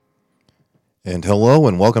And hello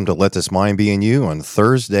and welcome to Let This Mind Be in You on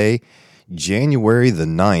Thursday, January the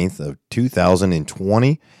 9th of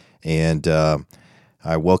 2020. And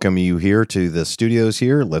I welcome you here to the studios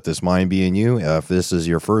here, Let This Mind Be in You. If this is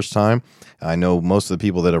your first time, I know most of the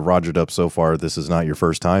people that have rogered up so far, this is not your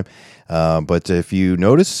first time. But if you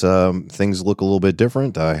notice, things look a little bit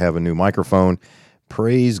different. I have a new microphone.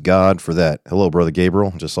 Praise God for that. Hello, Brother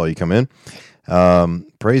Gabriel. Just saw you come in.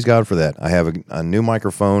 Praise God for that. I have a new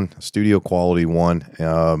microphone, studio quality one,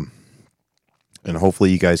 and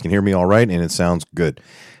hopefully you guys can hear me all right and it sounds good.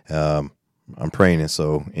 I'm praying it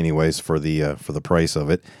so, anyways, for the price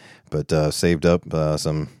of it, but saved up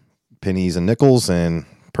some pennies and nickels and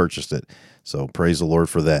purchased it. So praise the Lord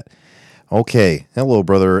for that. Okay, hello,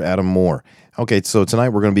 Brother Adam Moore. Okay, so tonight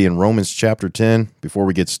we're going to be in Romans chapter 10. Before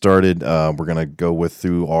we get started, we're going to go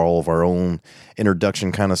through all of our own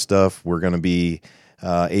introduction kind of stuff. We're going to be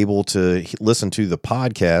able to listen to the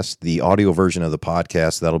podcast, the audio version of the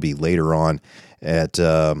podcast. That'll be later on at,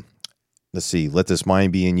 Let This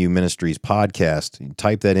Mind Be in You Ministries podcast. You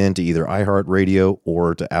type that into either iHeartRadio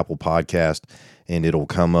or to Apple Podcast, and it'll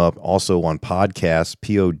come up also on podcast,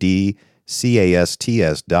 podcasts.com.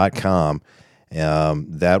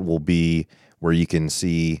 That will be where you can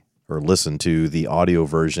see or listen to the audio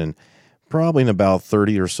version probably in about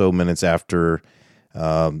 30 or so minutes after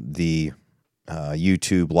the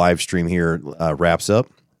YouTube live stream here wraps up.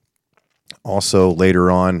 Also,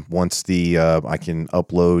 later on, once I can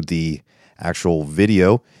upload the actual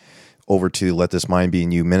video over to Let This Mind Be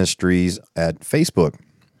in You Ministries at Facebook.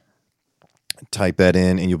 Type that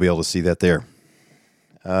in, and you'll be able to see that there.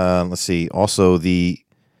 Let's see. Also, the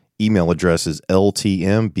email address is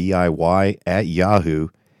ltmbiy@yahoo,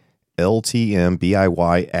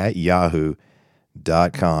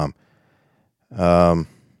 ltmbiy@yahoo.com.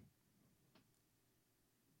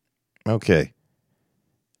 Okay.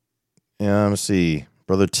 Let's see.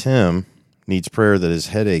 Brother Tim needs prayer that his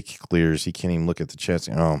headache clears. He can't even look at the chat.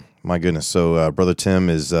 Oh, my goodness. So, Brother Tim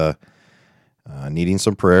is needing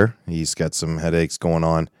some prayer. He's got some headaches going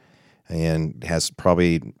on and has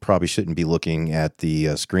probably shouldn't be looking at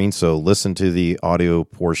the screen. So listen to the audio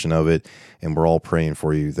portion of it, and we're all praying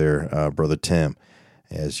for you there, Brother Tim,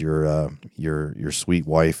 as your sweet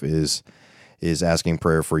wife is asking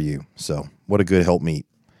prayer for you. So what a good helpmeet,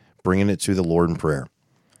 bringing it to the Lord in prayer.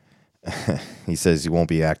 He says he won't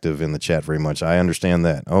be active in the chat very much. I understand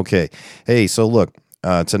that. Okay. Hey, so look,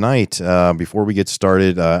 tonight, before we get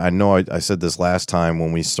started, I know I said this last time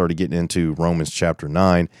when we started getting into Romans chapter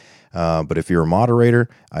 9, but if you're a moderator,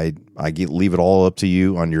 I leave it all up to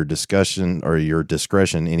you on your discussion or your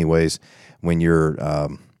discretion anyways, when you're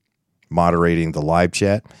moderating the live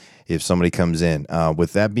chat, if somebody comes in.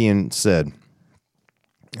 With that being said,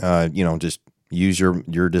 just use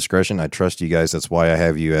your discretion. I trust you guys. That's why I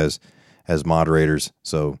have you as moderators.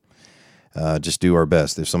 So just do our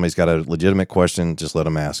best. If somebody's got a legitimate question, just let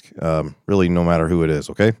them ask. Really, no matter who it is,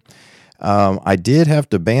 okay? I did have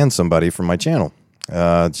to ban somebody from my channel.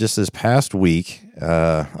 Just this past week,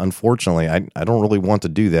 unfortunately, I don't really want to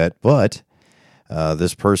do that, but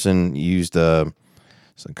this person used some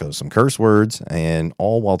curse words, and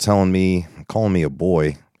all while calling me a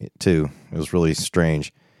boy too. It was really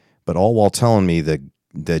strange, but all while telling me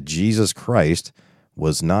that Jesus Christ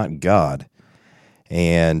was not God,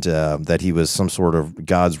 and that he was some sort of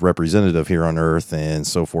God's representative here on earth, and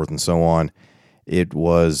so forth and so on. It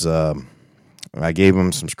was, I gave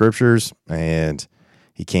him some scriptures, and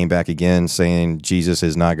he came back again saying Jesus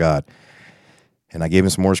is not God. And I gave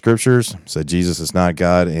him some more scriptures, said Jesus is not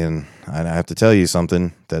God, and I have to tell you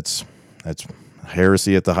something, that's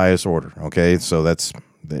heresy at the highest order, okay? So it's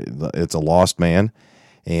a lost man,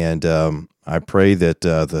 and I pray that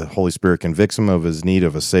the Holy Spirit convicts him of his need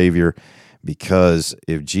of a Savior, because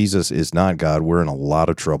if Jesus is not God, we're in a lot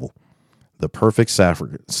of trouble. The perfect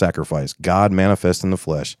sacrifice, God manifest in the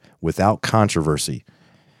flesh, without controversy.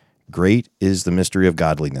 Great is the mystery of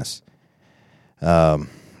godliness. Brother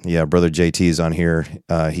JT is on here.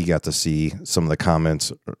 He got to see some of the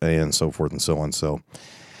comments and so forth and so on. So,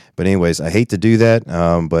 but anyways, I hate to do that.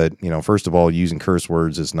 But first of all, using curse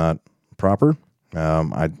words is not proper.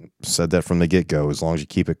 I said that from the get-go, as long as you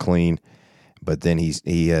keep it clean. But then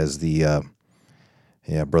he has the,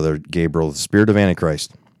 Brother Gabriel, the spirit of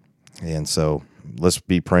Antichrist. And so let's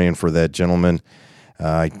be praying for that gentleman.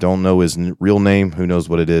 I don't know his real name. Who knows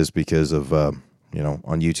what it is, because of, on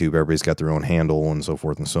YouTube, everybody's got their own handle and so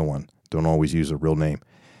forth and so on. Don't always use a real name.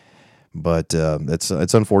 But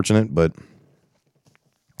it's unfortunate, but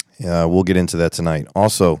we'll get into that tonight.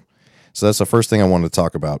 Also, so that's the first thing I wanted to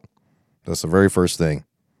talk about. That's the very first thing.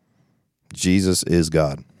 Jesus is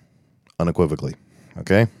God, unequivocally.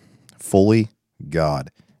 Okay? fully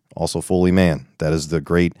God, also fully man. That is the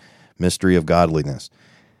great mystery of godliness.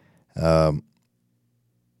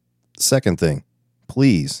 Second thing,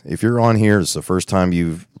 please, if you're on here, it's the first time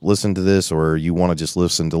you've listened to this, or you want to just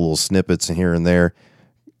listen to little snippets here and there,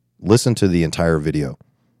 listen to the entire video,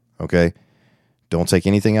 okay? Don't take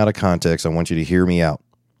anything out of context. I want you to hear me out,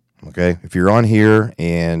 okay? If you're on here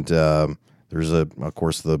and there's, of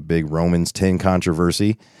course, the big Romans 10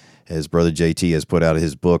 controversy, as Brother JT has put out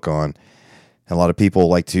his book on. A lot of people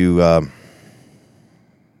like to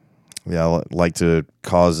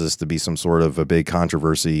cause this to be some sort of a big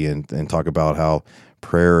controversy and talk about how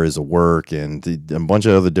prayer is a work and a bunch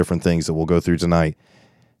of other different things that we'll go through tonight.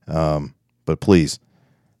 But please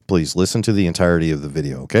listen to the entirety of the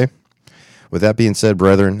video, okay? With that being said,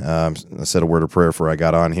 brethren, I said a word of prayer before I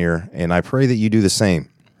got on here, and I pray that you do the same.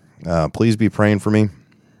 Please be praying for me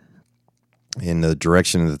in the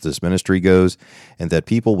direction that this ministry goes, and that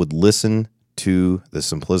people would listen to the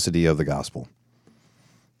simplicity of the gospel.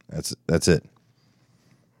 That's it.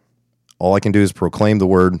 All I can do is proclaim the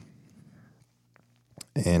word,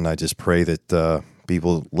 and I just pray that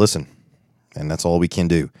people listen, and that's all we can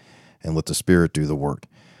do, and let the Spirit do the work.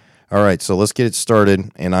 All right, so let's get it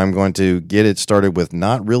started, and I'm going to get it started with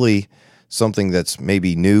not really something that's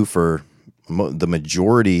maybe new for the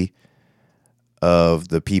majority of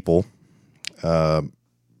the people that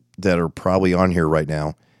are probably on here right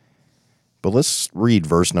now. But let's read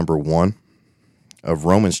verse number 1 of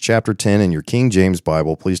Romans chapter 10 in your King James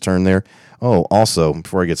Bible. Please turn there. Oh, also,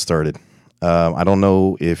 before I get started, I don't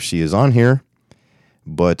know if she is on here,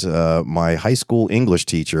 but my high school English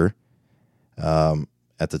teacher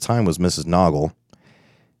at the time was Mrs. Noggle.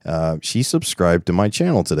 She subscribed to my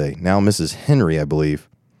channel today. Now Mrs. Henry, I believe.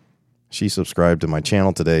 She subscribed to my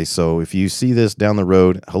channel today. So if you see this down the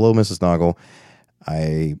road, hello, Mrs. Noggle.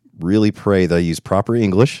 I really pray that I use proper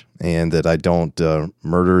English and that I don't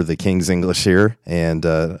murder the King's English here, and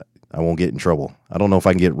I won't get in trouble. I don't know if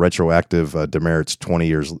I can get retroactive demerits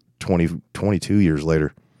 22 years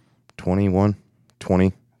later. 21,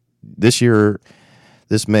 20.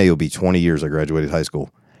 This May will be 20 years I graduated high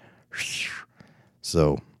school.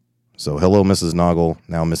 So hello, Mrs. Noggle,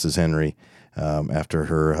 now Mrs. Henry, after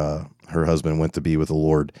her husband went to be with the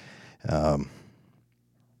Lord.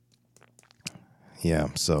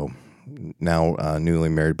 So now newly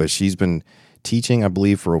married, but she's been teaching, I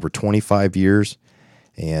believe, for over 25 years,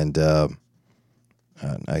 and a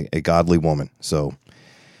godly woman. So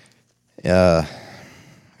at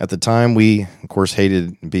the time, we, of course,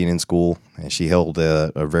 hated being in school, and she held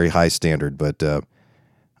a very high standard, but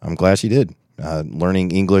I'm glad she did.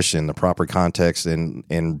 Learning English in the proper context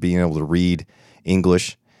and being able to read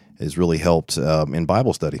English has really helped in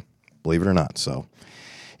Bible study, believe it or not. So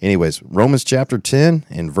anyways, Romans chapter 10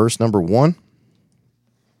 and verse number 1.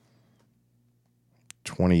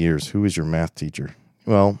 20 years. Who is your math teacher?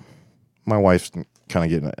 Well, my wife's kind of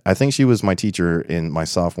getting it. I think she was my teacher in my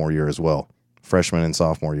sophomore year as well. Freshman and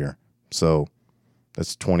sophomore year. So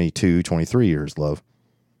that's 22, 23 years, love.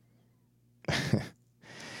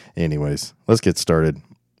 Anyways, let's get started.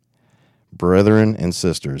 Brethren and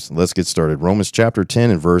sisters, let's get started. Romans chapter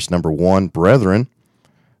 10 and verse number 1. Brethren,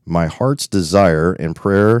 my heart's desire and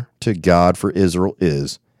prayer to God for Israel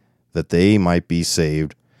is that they might be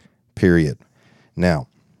saved, period. Now,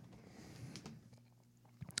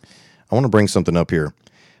 I want to bring something up here.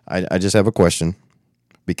 I just have a question,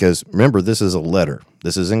 because remember, this is a letter.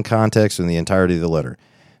 This is in context in the entirety of the letter.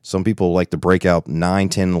 Some people like to break out 9,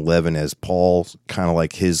 10, 11 as Paul's kind of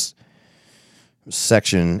like his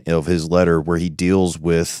section of his letter where he deals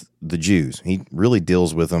with the Jews. He really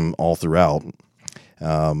deals with them all throughout.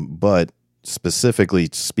 But specifically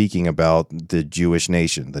speaking about the Jewish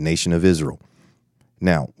nation, the nation of Israel.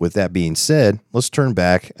 Now, with that being said, let's turn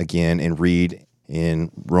back again and read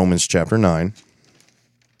in Romans chapter 9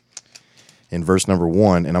 in verse number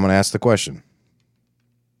 1, and I'm going to ask the question.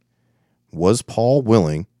 Was Paul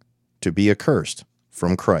willing to be accursed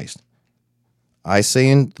from Christ? I say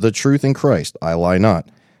in the truth in Christ, I lie not.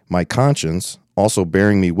 My conscience also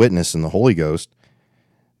bearing me witness in the Holy Ghost,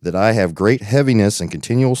 that I have great heaviness and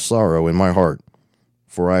continual sorrow in my heart.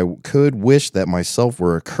 For I could wish that myself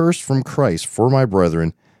were accursed from Christ for my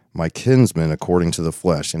brethren, my kinsmen according to the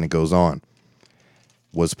flesh. And it goes on.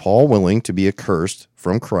 Was Paul willing to be accursed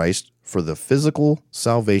from Christ for the physical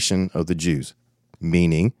salvation of the Jews?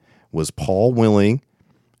 Meaning, was Paul willing,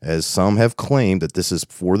 as some have claimed that this is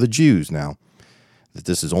for the Jews now, that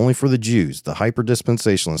this is only for the Jews, the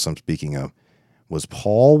hyper-dispensationalists I'm speaking of, was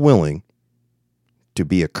Paul willing to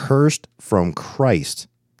be accursed from Christ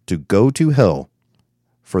to go to hell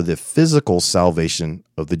for the physical salvation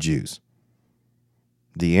of the Jews?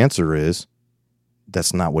 The answer is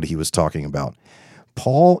that's not what he was talking about.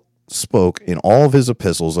 Paul spoke in all of his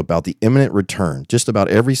epistles about the imminent return. Just about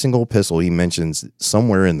every single epistle he mentions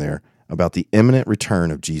somewhere in there about the imminent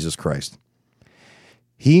return of Jesus Christ.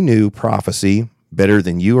 He knew prophecy better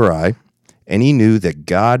than you or I, and he knew that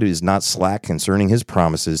God is not slack concerning his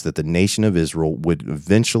promises that the nation of Israel would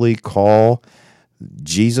eventually call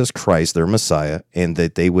Jesus Christ their Messiah and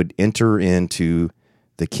that they would enter into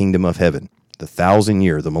the kingdom of heaven, the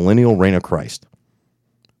 1,000-year, the millennial reign of Christ.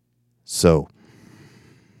 So,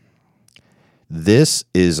 this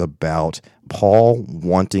is about Paul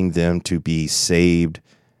wanting them to be saved,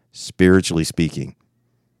 spiritually speaking,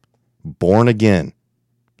 born again.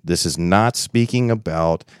 This is not speaking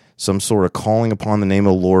about some sort of calling upon the name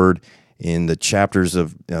of the Lord in the chapters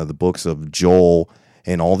of the books of Joel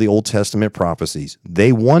and all the Old Testament prophecies.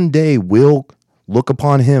 They one day will look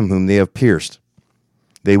upon him whom they have pierced.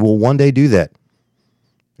 They will one day do that.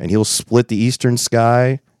 And he'll split the eastern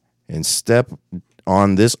sky and step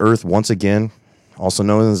on this earth once again, also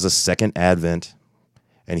known as the second advent,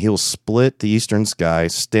 and he'll split the eastern sky,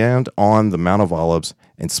 stand on the Mount of Olives,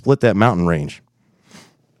 and split that mountain range.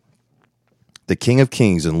 The King of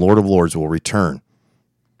Kings and Lord of Lords will return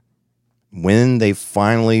when they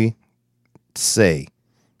finally say,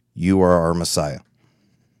 "You are our Messiah."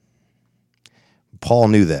 Paul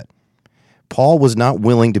knew that. Paul was not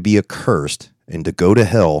willing to be accursed and to go to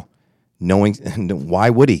hell, knowing why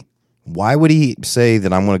would he? Why would he say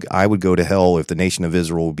that I would go to hell if the nation of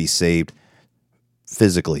Israel would be saved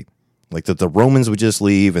physically? Like that the Romans would just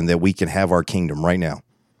leave and that we can have our kingdom right now.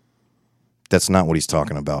 That's not what he's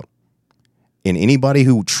talking about. And anybody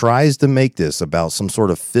who tries to make this about some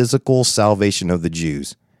sort of physical salvation of the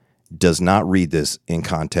Jews does not read this in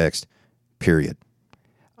context, period.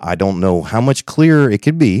 I don't know how much clearer it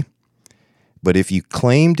could be, but if you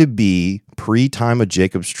claim to be pre-time of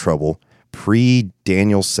Jacob's trouble,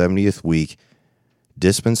 pre-Daniel's 70th week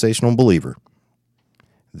dispensational believer,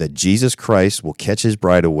 that Jesus Christ will catch his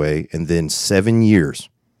bride away and then 7 years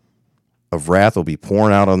of wrath will be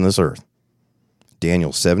pouring out on this earth,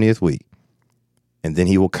 Daniel's 70th week, and then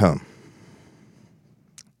he will come.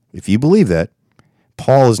 If you believe that,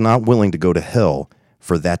 Paul is not willing to go to hell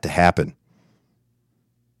for that to happen,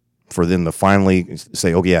 for them to finally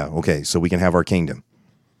say, oh yeah, okay, so we can have our kingdom.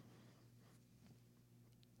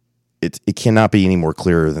 It cannot be any more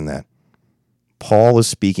clearer than that. Paul is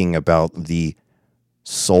speaking about the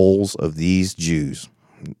souls of these Jews,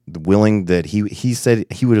 willing that he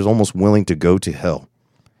said he was almost willing to go to hell,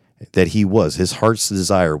 that his heart's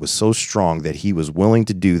desire was so strong that he was willing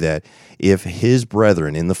to do that if his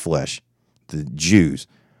brethren in the flesh, the Jews,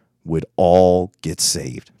 would all get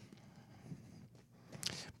saved.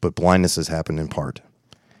 But blindness has happened in part.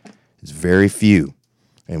 It's very few,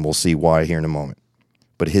 and we'll see why here in a moment.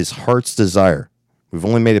 But his heart's desire, we've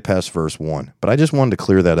only made it past verse 1, but I just wanted to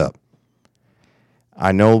clear that up.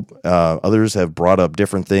 I know others have brought up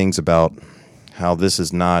different things about how this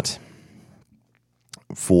is not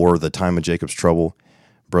for the time of Jacob's trouble.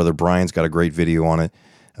 Brother Brian's got a great video on it.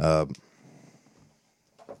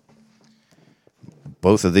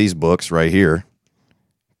 Both of these books right here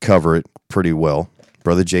cover it pretty well.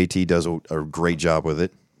 Brother JT does a great job with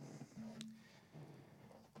it.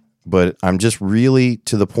 But I'm just really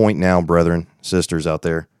to the point now, brethren, sisters out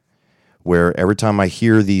there, where every time I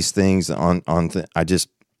hear these things it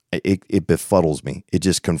befuddles me. It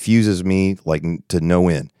just confuses me like to no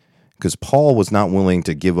end. Because Paul was not willing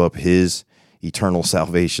to give up his eternal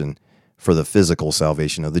salvation for the physical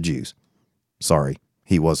salvation of the Jews. Sorry,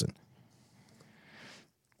 he wasn't.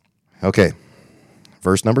 Okay,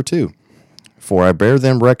 verse number 2. For I bear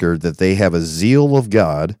them record that they have a zeal of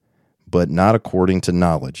God, but not according to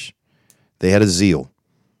knowledge. They had a zeal.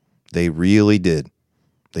 They really did.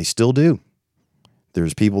 They still do.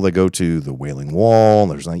 There's people that go to the Wailing Wall.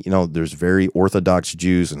 There's very Orthodox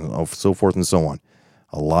Jews and so forth and so on.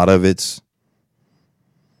 All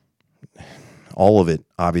of it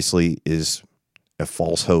obviously is a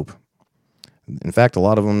false hope. In fact, a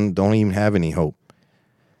lot of them don't even have any hope.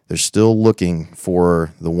 They're still looking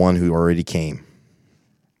for the one who already came.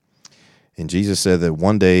 And Jesus said that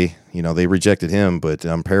one day, they rejected him, but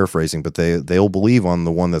I'm paraphrasing, but they'll believe on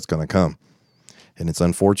the one that's going to come. And it's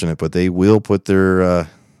unfortunate, but they will put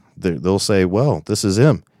they'll say, well, this is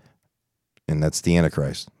him. And that's the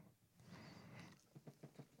Antichrist.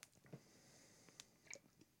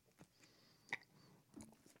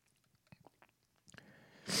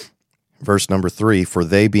 Verse number 3, for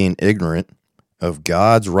they being ignorant of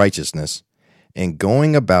God's righteousness and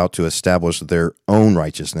going about to establish their own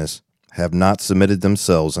righteousness, have not submitted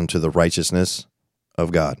themselves unto the righteousness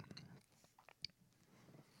of God.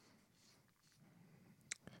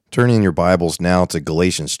 Turn in your Bibles now to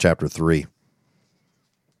Galatians chapter 3.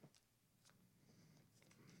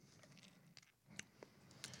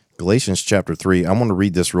 Galatians chapter 3. I want to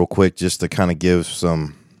read this real quick just to kind of give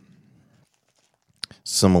some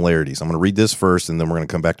similarities. I'm going to read this first, and then we're going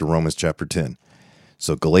to come back to Romans chapter 10.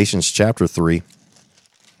 So Galatians chapter 3.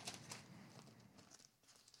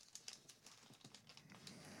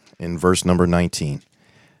 In verse number 19.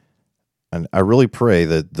 And I really pray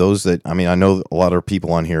that I know a lot of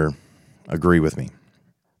people on here agree with me,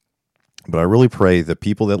 but I really pray that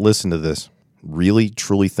people that listen to this really,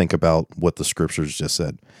 truly think about what the scriptures just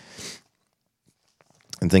said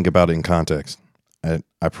and think about it in context.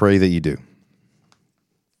 I pray that you do.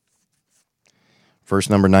 Verse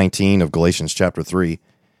number 19 of Galatians chapter 3,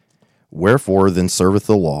 wherefore then serveth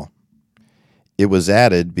the law? It was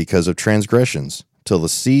added because of transgressions, till the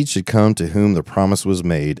seed should come to whom the promise was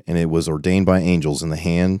made, and it was ordained by angels in the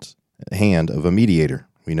hand of a mediator.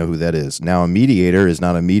 We know who that is. Now a mediator is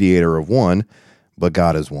not a mediator of one, but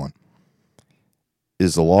God is one.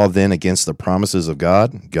 Is the law then against the promises of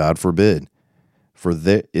God? God forbid. For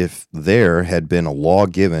if there had been a law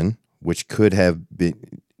given which could have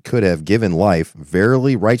given life,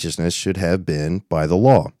 verily righteousness should have been by the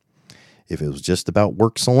law, if it was just about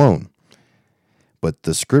works alone. But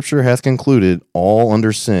the scripture hath concluded all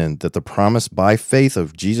under sin, that the promise by faith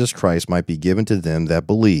of Jesus Christ might be given to them that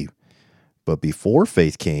believe. But before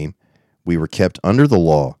faith came, we were kept under the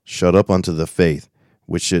law, shut up unto the faith,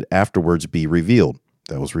 which should afterwards be revealed.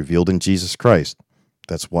 That was revealed in Jesus Christ.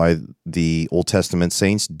 That's why the Old Testament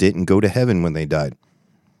saints didn't go to heaven when they died,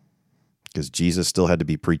 because Jesus still had to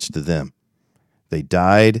be preached to them. They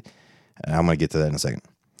died, and I'm going to get to that in a second.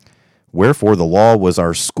 Wherefore the law was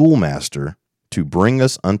our schoolmaster, to bring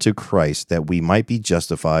us unto Christ, that we might be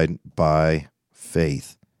justified by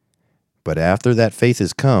faith. But after that faith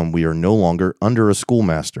is come, we are no longer under a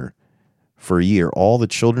schoolmaster. For ye are all the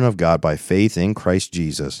children of God by faith in Christ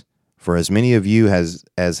Jesus. For as many of you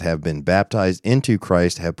as have been baptized into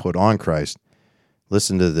Christ have put on Christ.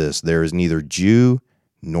 Listen to this. There is neither Jew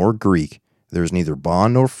nor Greek. There is neither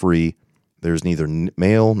bond nor free. There is neither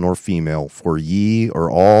male nor female. For ye are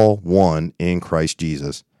all one in Christ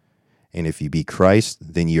Jesus. And if ye be Christ,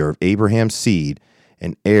 then ye are of Abraham's seed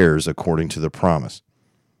and heirs according to the promise.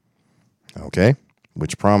 Okay?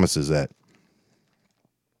 Which promise is that?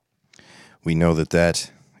 We know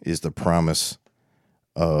that is the promise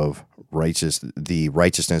of the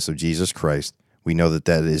righteousness of Jesus Christ. We know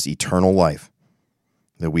that is eternal life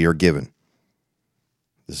that we are given.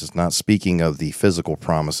 This is not speaking of the physical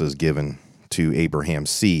promises given to Abraham's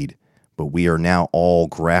seed, but we are now all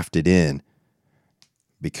grafted in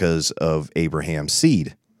because of Abraham's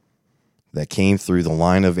seed that came through the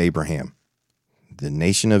line of Abraham. The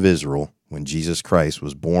nation of Israel, when Jesus Christ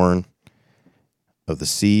was born of the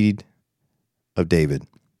seed of David.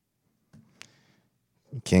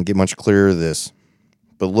 Can't get much clearer of this.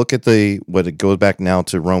 But look at what it goes back now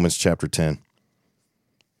to Romans chapter 10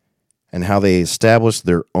 and how they established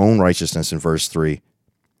their own righteousness in verse 3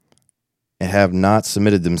 and have not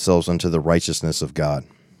submitted themselves unto the righteousness of God.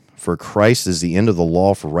 For Christ is the end of the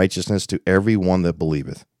law for righteousness to every one that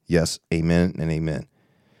believeth. Yes, amen and amen.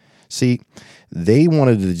 See, they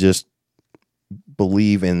wanted to just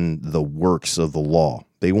believe in the works of the law.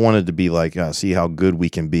 They wanted to be like, see how good we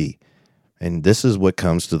can be. And this is what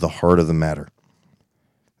comes to the heart of the matter.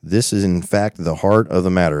 This is, in fact, the heart of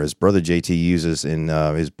the matter. As Brother JT uses in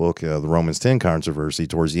his book, The Romans 10 Controversy,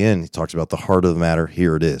 towards the end, he talks about the heart of the matter.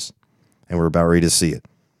 Here it is. And we're about ready to see it.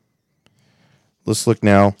 Let's look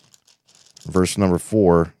now. Verse number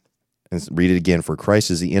 4, and read it again. For Christ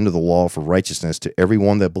is the end of the law for righteousness to every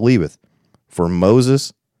one that believeth. For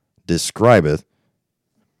Moses describeth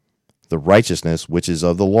the righteousness which is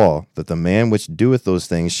of the law, that the man which doeth those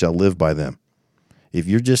things shall live by them. If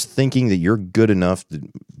you're just thinking that you're good enough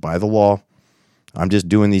by the law, I'm just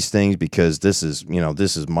doing these things because this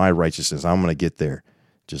is my righteousness. I'm going to get there.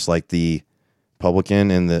 Just like the publican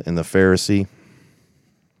and the Pharisee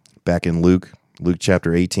back in Luke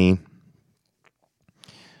chapter 18.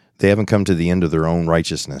 They haven't come to the end of their own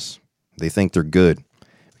righteousness. They think they're good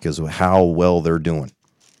because of how well they're doing.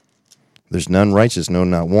 There's none righteous, no,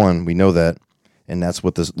 not one. We know that. And that's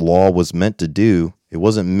what this law was meant to do. It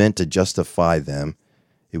wasn't meant to justify them.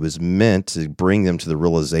 It was meant to bring them to the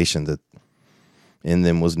realization that in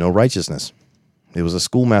them was no righteousness. It was a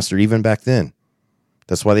schoolmaster even back then.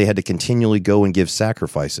 That's why they had to continually go and give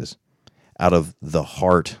sacrifices out of the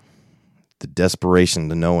heart, the desperation,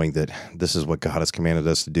 the knowing that this is what God has commanded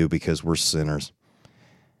us to do because we're sinners.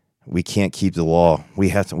 We can't keep the law. We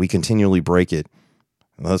continually break it.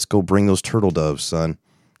 Let's go bring those turtle doves, son.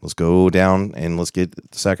 Let's go down and let's get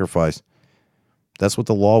the sacrifice. That's what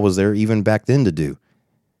the law was there even back then to do.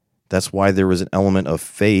 That's why there was an element of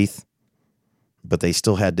faith, but they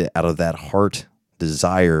still had to, out of that heart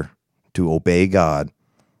desire to obey God,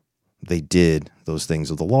 they did those things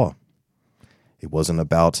of the law. It wasn't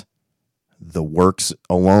about the works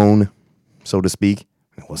alone, so to speak.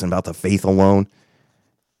 It wasn't about the faith alone,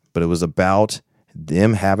 but it was about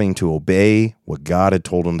them having to obey what God had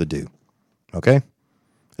told them to do. Okay?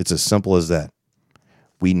 It's as simple as that.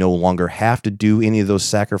 We no longer have to do any of those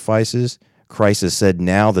sacrifices. Christ has said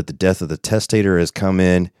now that the death of the testator has come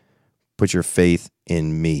in. Put your faith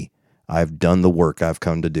in me. I've done the work I've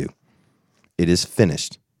come to do. It is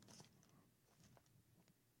finished.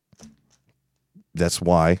 That's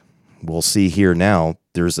why we'll see here now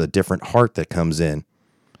there's a different heart that comes in,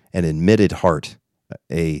 an admitted heart,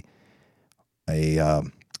 a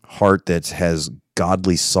heart that has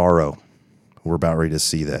godly sorrow. We're about ready to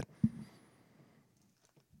see that.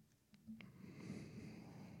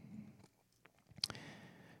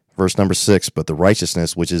 Verse number 6, but the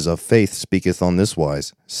righteousness which is of faith speaketh on this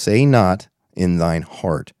wise, say not in thine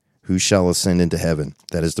heart, who shall ascend into heaven,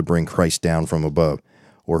 that is to bring Christ down from above,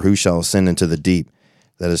 or who shall ascend into the deep,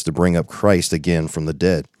 that is to bring up Christ again from the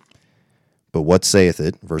dead. But what saith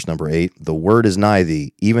it? Verse number 8, the word is nigh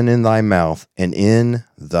thee, even in thy mouth and in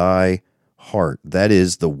thy heart. That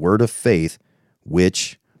is the word of faith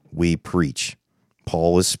which we preach.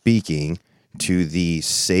 Paul is speaking to the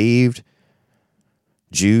saved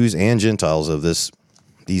Jews and Gentiles of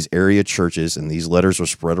these area churches, and these letters were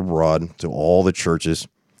spread abroad to all the churches,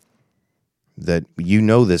 that you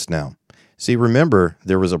know this now. See, remember,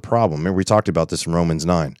 there was a problem. Remember, we talked about this in Romans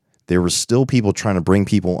 9. There were still people trying to bring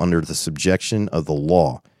people under the subjection of the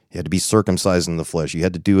law. You had to be circumcised in the flesh. You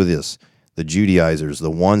had to do this. The Judaizers,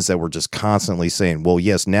 the ones that were just constantly saying, well,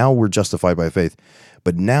 yes, now we're justified by faith,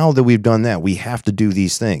 but now that we've done that, we have to do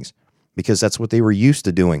these things because that's what they were used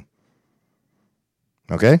to doing.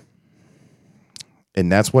 Okay?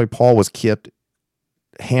 And that's why Paul was kept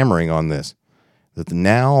hammering on this, that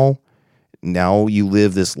now you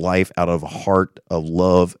live this life out of a heart of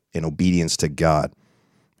love and obedience to God.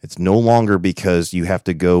 It's no longer because you have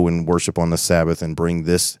to go and worship on the Sabbath and bring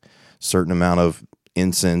this certain amount of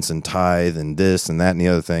incense and tithe and this and that and the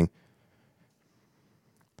other thing.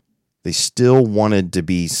 They still wanted to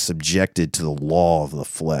be subjected to the law of the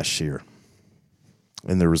flesh here.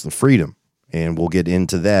 And there was the freedom. And we'll get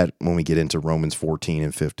into that when we get into Romans 14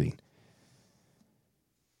 and 15.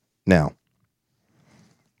 Now,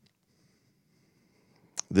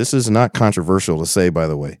 this is not controversial to say, by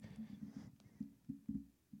the way,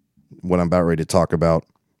 what I'm about ready to talk about,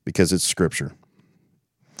 because it's Scripture.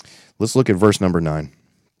 Let's look at verse number 9.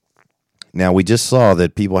 Now, we just saw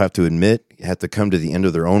that people have to come to the end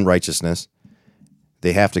of their own righteousness.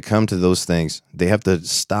 They have to come to those things. They have to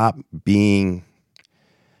stop being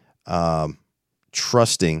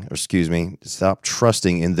stop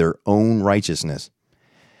trusting in their own righteousness.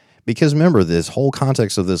 Because remember, this whole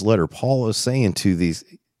context of this letter, Paul is saying to these,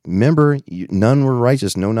 remember, none were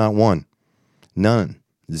righteous, no, not one. None.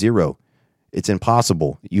 Zero. It's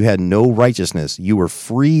impossible. You had no righteousness. You were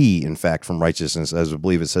free, in fact, from righteousness, as I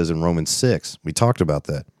believe it says in Romans 6. We talked about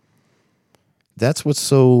that. That's what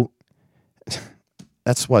so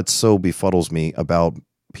befuddles me about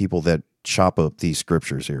people that chop up these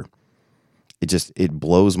scriptures here. It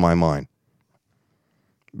blows my mind.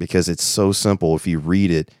 Because it's so simple if you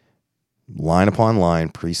read it line upon line,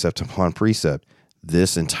 precept upon precept,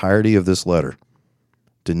 this entirety of this letter,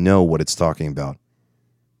 to know what it's talking about.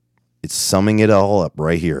 It's summing it all up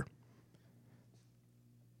right here.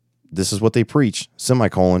 This is what they preach,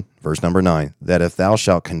 semicolon, verse number 9, that if thou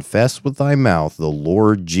shalt confess with thy mouth the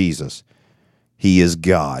Lord Jesus, he is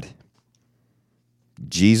God.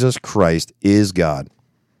 Jesus Christ is God,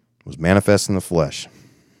 was manifest in the flesh,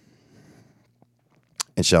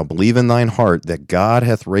 and shall believe in thine heart that God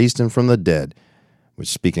hath raised him from the dead, which,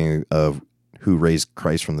 speaking of who raised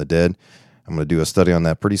Christ from the dead, I'm going to do a study on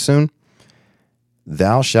that pretty soon.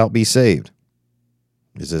 Thou shalt be saved.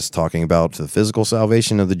 Is this talking about the physical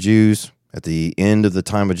salvation of the Jews at the end of the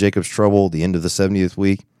time of Jacob's trouble, the end of the 70th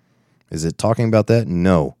week? Is it talking about that?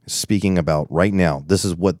 No. It's speaking about right now. This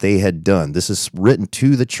is what they had done. This is written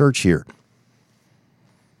to the church here.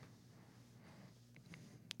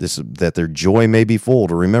 That their joy may be full.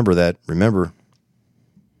 To remember that. Remember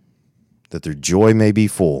that their joy may be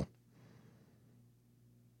full.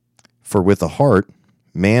 For with the heart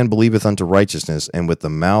man believeth unto righteousness, and with the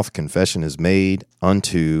mouth confession is made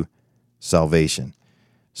unto salvation.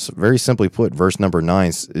 So very simply put, verse number 9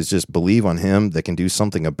 is just believe on him that can do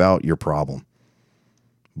something about your problem.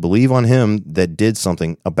 Believe on him that did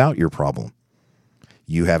something about your problem.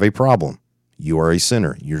 You have a problem. You are a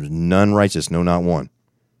sinner. You're none righteous, no, not one.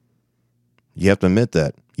 You have to admit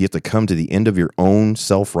that. You have to come to the end of your own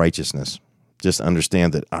self-righteousness. Just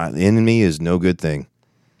understand that the enemy is no good thing.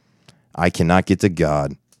 I cannot get to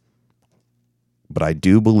God, but I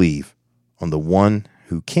do believe on the one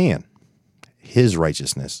who can. His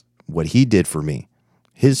righteousness, what he did for me,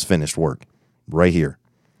 his finished work, right here.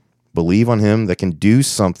 Believe on him that can do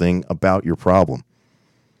something about your problem.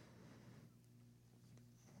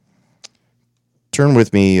 Turn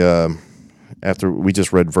with me after we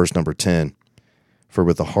just read verse number 10. For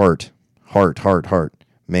with the heart,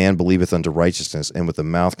 man believeth unto righteousness, and with the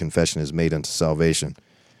mouth confession is made unto salvation.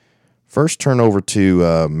 First, turn over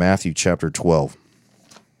to Matthew chapter 12.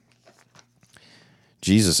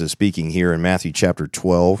 Jesus is speaking here in Matthew chapter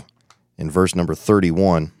 12 in verse number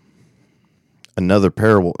 31. Another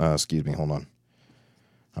parable, hold on.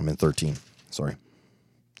 I'm in 13, sorry.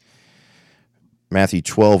 Matthew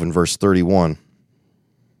 12 and verse 31.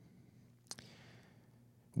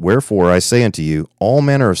 Wherefore I say unto you, all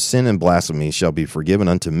manner of sin and blasphemy shall be forgiven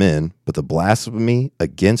unto men, but the blasphemy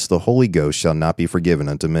against the Holy Ghost shall not be forgiven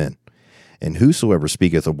unto men. And whosoever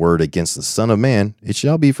speaketh a word against the Son of Man, it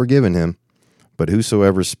shall be forgiven him. But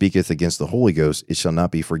whosoever speaketh against the Holy Ghost, it shall not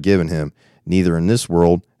be forgiven him, neither in this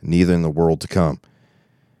world, neither in the world to come.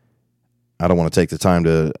 I don't want to take the time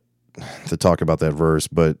to talk about that verse,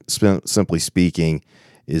 but simply speaking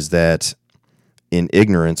is that in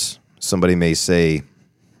ignorance, somebody may say,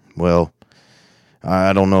 well,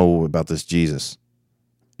 I don't know about this Jesus.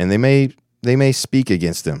 And they may speak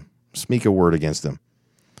against him, speak a word against him.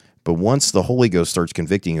 But once the Holy Ghost starts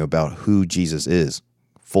convicting you about who Jesus is,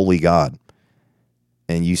 fully God,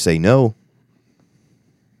 and you say no,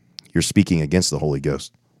 you're speaking against the Holy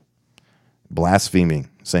Ghost. Blaspheming,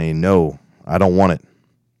 saying, no, I don't want it.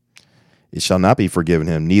 It shall not be forgiven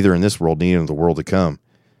him, neither in this world, neither in the world to come.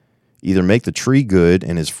 Either make the tree good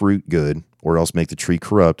and his fruit good, or else make the tree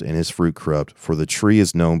corrupt and his fruit corrupt. For the tree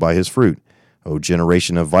is known by his fruit. O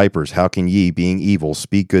generation of vipers, how can ye, being evil,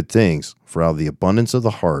 speak good things? For out of the abundance of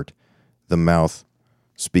the heart the mouth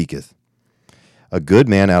speaketh. A good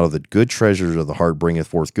man out of the good treasures of the heart bringeth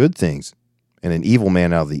forth good things, and an evil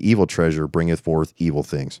man out of the evil treasure bringeth forth evil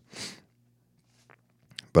things.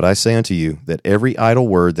 But I say unto you, that every idle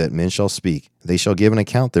word that men shall speak, they shall give an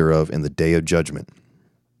account thereof in the day of judgment.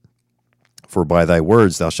 For by thy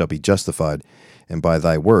words thou shalt be justified, and by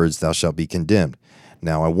thy words thou shalt be condemned.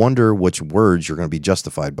 Now I wonder which words you're going to be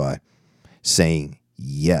justified by. Saying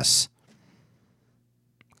yes.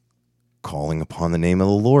 Calling upon the name of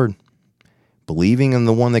the Lord. Believing in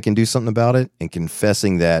the one that can do something about it, and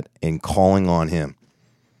confessing that and calling on him.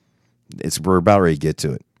 We're about ready to get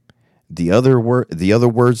to it. The other words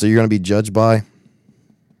that you're going to be judged by,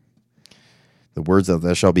 the words that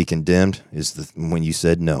thou shalt be condemned, is when you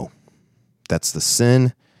said no. That's the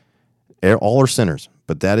sin. All are sinners,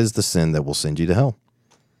 but that is the sin that will send you to hell.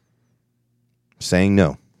 Saying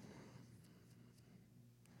no.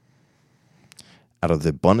 Out of the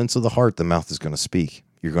abundance of the heart, the mouth is going to speak.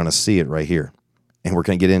 You're going to see it right here. And we're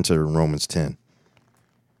going to get into Romans 10.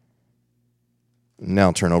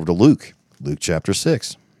 Now turn over to Luke. Luke chapter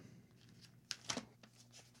 6.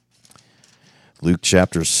 Luke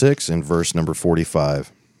chapter 6 and verse number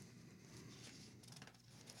 45.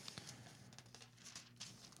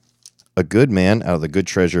 A good man out of the good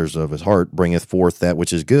treasures of his heart bringeth forth that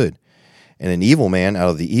which is good, and an evil man out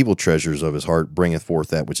of the evil treasures of his heart bringeth forth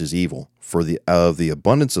that which is evil. For out of the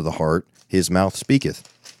abundance of the heart his mouth speaketh.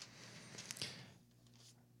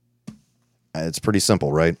 It's pretty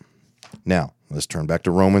simple, right? Now, let's turn back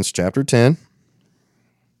to Romans chapter 10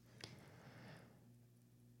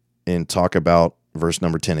 and talk about verse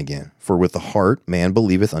number 10 again. For with the heart man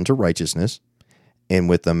believeth unto righteousness, and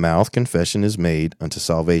with the mouth confession is made unto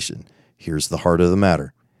salvation. Here's the heart of the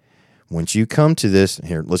matter. Once you come to this,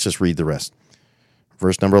 here, let's just read the rest.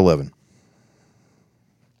 Verse number 11.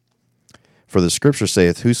 For the scripture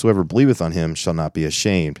saith, whosoever believeth on him shall not be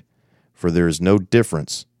ashamed, for there is no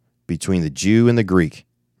difference between the Jew and the Greek.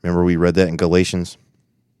 Remember we read that in Galatians?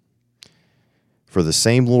 For the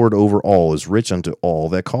same Lord over all is rich unto all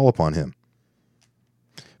that call upon him.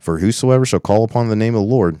 For whosoever shall call upon the name of the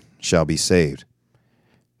Lord shall be saved.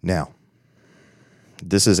 Now,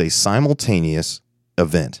 this is a simultaneous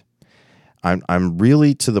event. I'm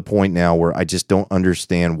really to the point now where I just don't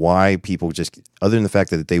understand why people just, other than the fact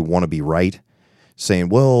that they want to be right, saying,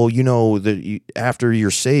 well, you know, after you're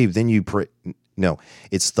saved, then you pray. No,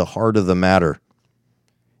 it's the heart of the matter.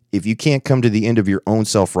 If you can't come to the end of your own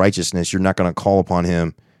self-righteousness, you're not going to call upon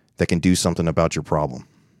him that can do something about your problem.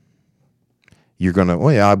 you're going to, oh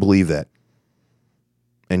yeah, I believe that.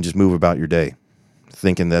 And just move about your day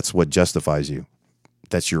thinking that's what justifies you.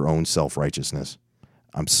 That's your own self-righteousness.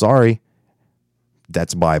 I'm sorry.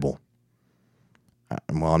 That's Bible.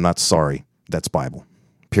 Well, I'm not sorry. That's Bible.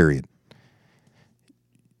 Period.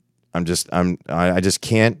 I just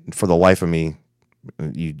can't for the life of me.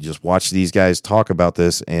 You just watch these guys talk about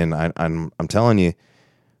this, and I'm telling you,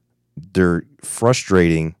 they're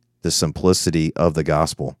frustrating the simplicity of the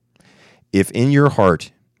gospel. If in your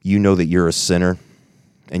heart you know that you're a sinner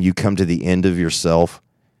and you come to the end of yourself,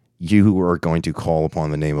 you are going to call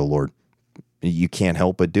upon the name of the Lord. You can't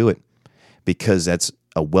help but do it because that's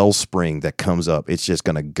a wellspring that comes up. It's just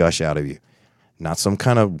going to gush out of you. Not some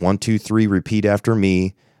kind of 1, 2, 3, repeat after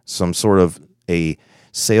me, some sort of a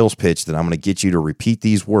sales pitch that I'm going to get you to repeat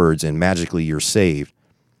these words and magically you're saved,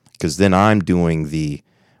 because then I'm doing the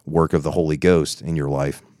work of the Holy Ghost in your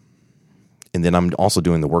life. And then I'm also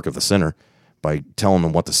doing the work of the sinner by telling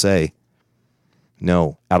them what to say.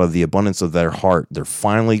 No, out of the abundance of their heart,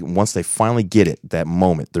 once they finally get it, that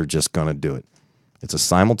moment, they're just going to do it. It's a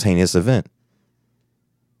simultaneous event.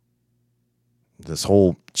 This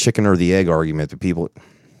whole chicken or the egg argument that people,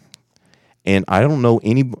 and I don't know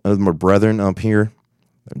any of my brethren up here,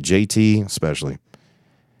 JT especially,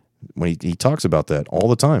 when he talks about that all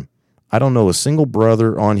the time. I don't know a single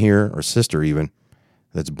brother on here or sister even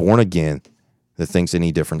that's born again that thinks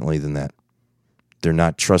any differently than that. They're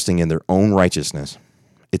not trusting in their own righteousness.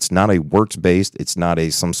 It's not a works-based. It's not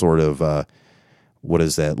some sort of, what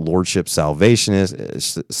is that, lordship salvation.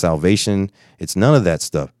 It's none of that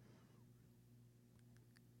stuff.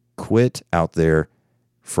 Quit out there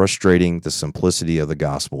frustrating the simplicity of the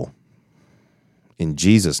gospel. In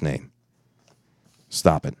Jesus' name,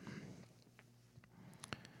 stop it.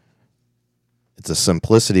 It's a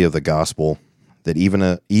simplicity of the gospel that even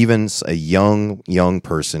a young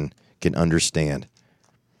person can understand.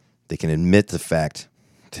 They can admit the fact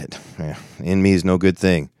that in me is no good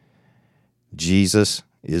thing. Jesus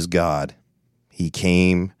is God. He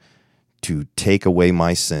came to take away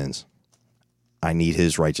my sins. I need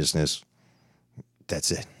his righteousness.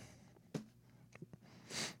 That's it.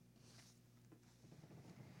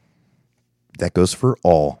 That goes for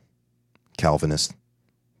all Calvinists.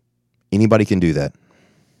 Anybody can do that.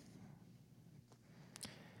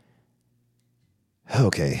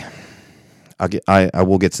 Okay. I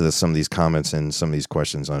will get to some of these comments and some of these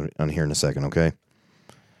questions on here in a second, okay?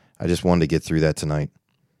 I just wanted to get through that tonight.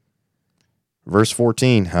 Verse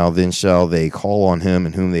 14, how then shall they call on him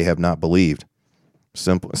in whom they have not believed?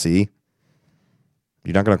 Simple. See?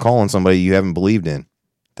 You're not going to call on somebody you haven't believed in.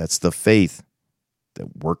 That's the faith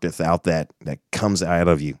that worketh out that comes out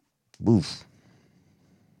of you. Oof.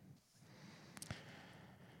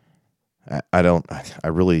 I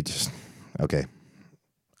really just, okay.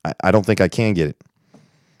 I don't think I can get it.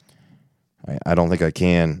 I don't think I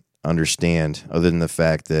can understand, other than the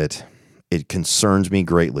fact that it concerns me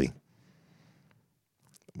greatly.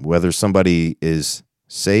 Whether somebody is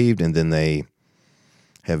saved and then they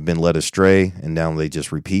have been led astray and now they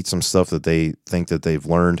just repeat some stuff that they think that they've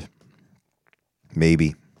learned.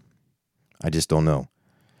 Maybe. I just don't know.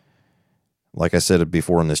 Like I said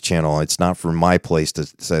before on this channel, it's not for my place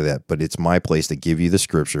to say that, but it's my place to give you the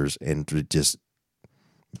scriptures and to just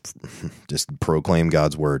proclaim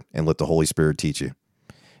God's word and let the Holy Spirit teach you.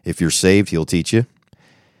 If you're saved, he'll teach you.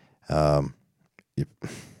 If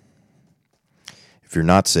you're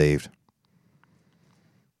not saved,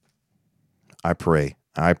 I pray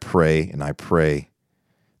that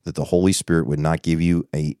the Holy Spirit would not give you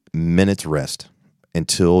a minute's rest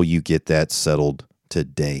until you get that settled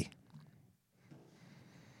today.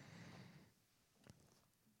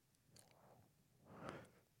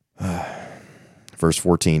 Verse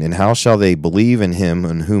 14, and how shall they believe in him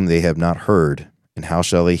in whom they have not heard? And how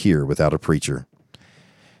shall they hear without a preacher?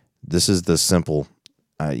 This is the simple.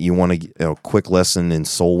 You want a quick lesson in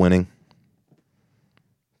soul winning?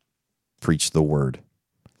 Preach the word.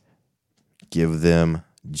 Give them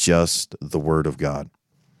just the word of God.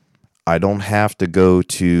 I don't have to go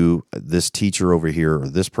to this teacher over here or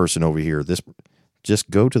this person over here.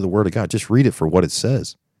 Just go to the word of God. Just read it for what it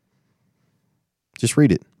says. Just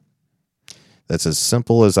read it. That's as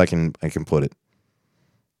simple as I can put it.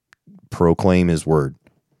 Proclaim his word.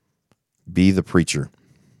 Be the preacher.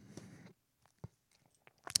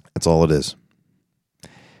 That's all it is.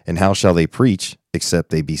 And how shall they preach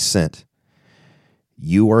except they be sent?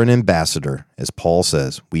 You are an ambassador, as Paul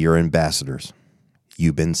says. We are ambassadors.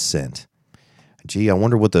 You've been sent. Gee, I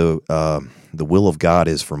wonder what the will of God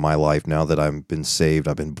is for my life now that I've been saved.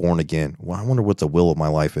 I've been born again. Well, I wonder what the will of my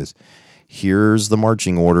life is. Here's the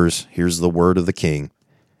marching orders. Here's the word of the king.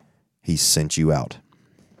 He sent you out.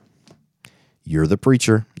 You're the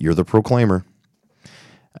preacher. You're the proclaimer.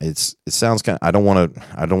 It sounds kind of, I don't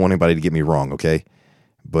want anybody to get me wrong, okay?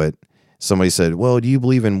 But somebody said, well, do you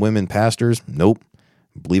believe in women pastors? Nope.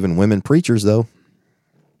 Believe in women preachers, though.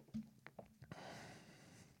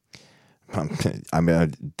 I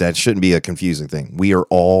mean, that shouldn't be a confusing thing. We are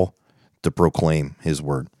all to proclaim his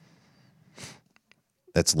word.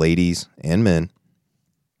 That's ladies and men.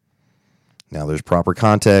 Now, there's proper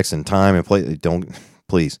context and time and place.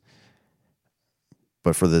 Please.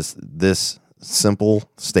 But for this simple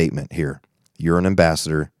statement here, you're an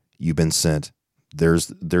ambassador. You've been sent. There's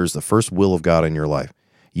the first will of God in your life.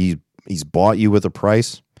 He's bought you with a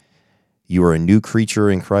price. You are a new creature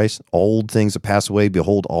in Christ. Old things have passed away.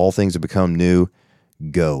 Behold, all things have become new.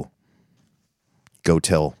 Go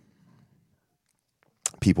tell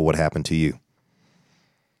people what happened to you.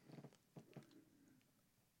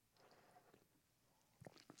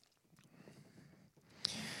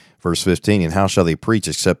 Verse 15, and how shall they preach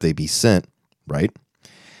except they be sent, right?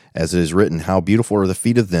 As it is written, how beautiful are the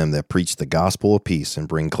feet of them that preach the gospel of peace and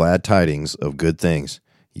bring glad tidings of good things.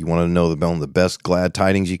 You want to know one of the best glad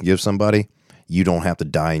tidings you can give somebody? You don't have to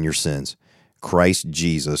die in your sins. Christ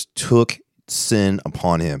Jesus took sin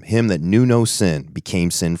upon him. Him that knew no sin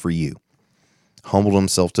became sin for you. Humbled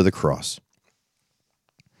himself to the cross.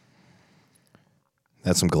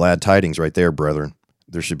 That's some glad tidings right there, brethren.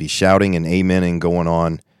 There should be shouting and amening going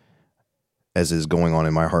on as is going on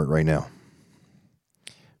in my heart right now.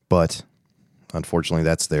 But, unfortunately,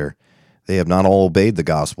 that's there. They have not all obeyed the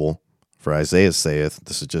gospel. For Isaiah saith,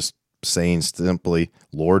 this is just saying simply,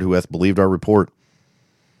 Lord, who hath believed our report?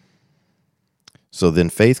 So then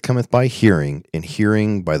faith cometh by hearing, and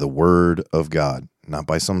hearing by the word of God. Not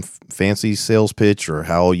by some fancy sales pitch or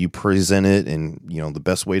how you present it and, the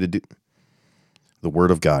best way to do the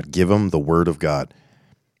word of God. Give them the word of God.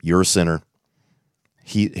 You're a sinner.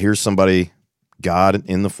 Here's somebody, God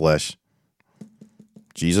in the flesh,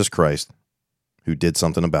 Jesus Christ, who did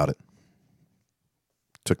something about it.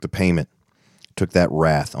 Took the payment, took that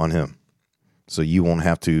wrath on him. So you won't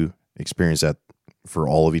have to experience that for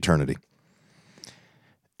all of eternity.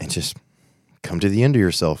 And just come to the end of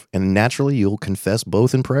yourself. And naturally, you'll confess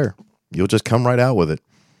both in prayer. You'll just come right out with it.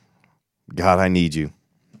 God, I need you.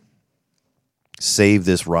 Save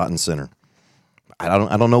this rotten sinner. I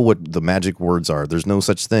don't know what the magic words are. There's no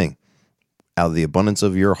such thing. Out of the abundance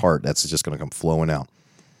of your heart, that's just going to come flowing out.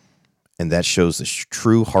 And that shows the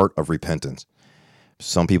true heart of repentance.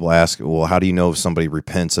 Some people ask, well, how do you know if somebody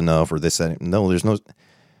repents enough or this, that? No, there's no.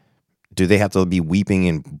 Do they have to be weeping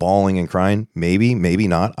and bawling and crying? Maybe, maybe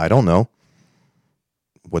not. I don't know.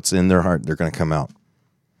 What's in their heart, they're going to come out.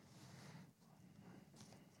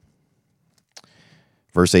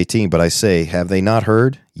 Verse 18, but I say, have they not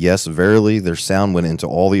heard? Yes, verily, their sound went into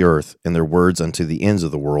all the earth, and their words unto the ends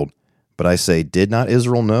of the world. But I say, did not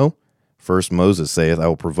Israel know? First Moses saith, I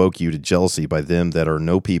will provoke you to jealousy by them that are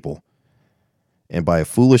no people, and by a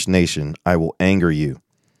foolish nation I will anger you.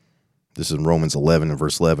 This is in Romans 11 and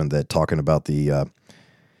verse 11, that talking about the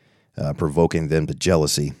provoking them to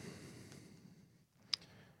jealousy.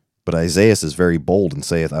 But Isaiah is very bold and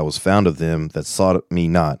saith, I was found of them that sought me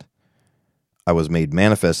not. I was made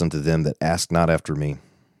manifest unto them that asked not after me.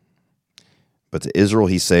 But to Israel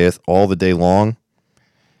he saith, all the day long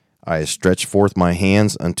I have stretched forth my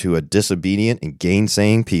hands unto a disobedient and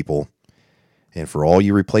gainsaying people. And for all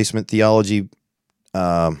you replacement theology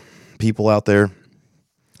people out there,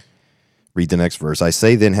 read the next verse. I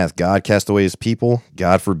say then, hath God cast away his people?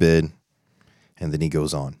 God forbid. And then he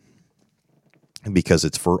goes on. Because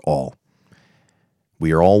it's for all.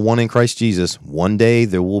 We are all one in Christ Jesus. One day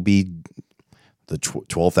there will be the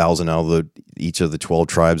 12,000 out of each of the 12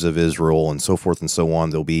 tribes of Israel and so forth and so on.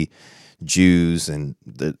 There'll be Jews, and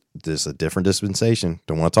there's a different dispensation.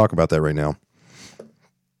 Don't want to talk about that right now.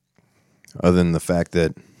 Other than the fact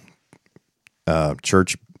that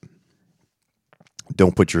church,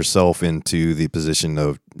 don't put yourself into the position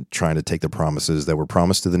of trying to take the promises that were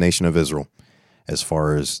promised to the nation of Israel as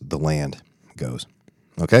far as the land goes.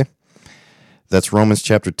 Okay? That's Romans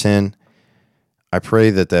chapter 10. I pray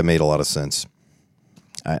that made a lot of sense.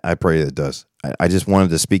 I pray that it does. I just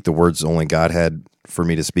wanted to speak the words only God had for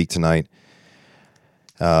me to speak tonight.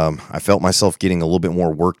 I felt myself getting a little bit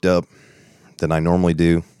more worked up than I normally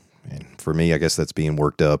do. And for me, I guess that's being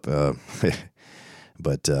worked up.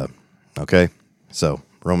 But, okay. So,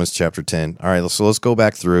 Romans chapter 10. All right, so let's go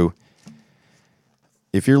back through.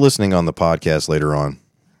 If you're listening on the podcast later on,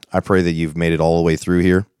 I pray that you've made it all the way through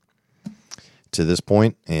here to this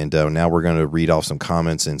point. And now we're going to read off some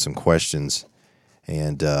comments and some questions.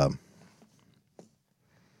 And a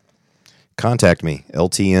contact me,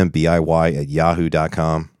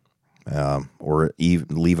 ltmbiy@yahoo.com, or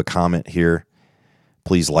leave a comment here.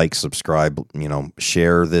 Please like, subscribe,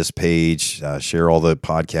 share this page, share all the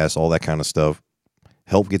podcasts, all that kind of stuff.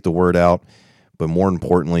 Help get the word out, but more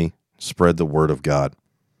importantly, spread the word of God.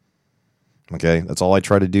 Okay, that's all I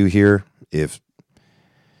try to do here. If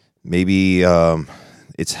maybe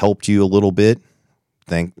it's helped you a little bit,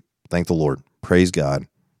 thank the Lord. Praise God.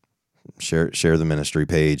 Share the ministry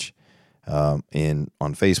page on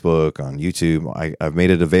Facebook, on YouTube. I've made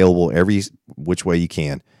it available every which way you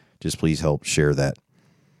can. Just please help share that.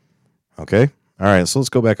 Okay? All right, so let's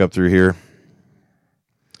go back up through here.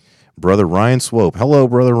 Brother Ryan Swope. Hello,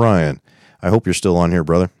 Brother Ryan. I hope you're still on here,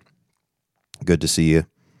 brother. Good to see you.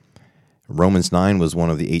 Romans 9 was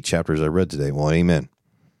one of the 8 chapters I read today. Well, amen.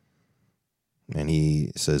 And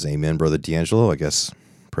he says, amen, Brother D'Angelo. I guess,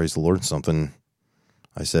 praise the Lord, something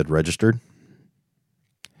I said registered.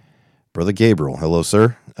 Brother Gabriel, hello,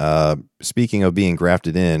 sir. Speaking of being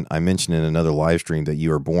grafted in, I mentioned in another live stream that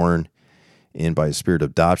you are born in by a spirit of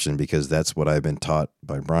adoption, because that's what I've been taught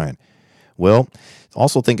by Brian. Well,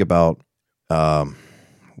 also think about,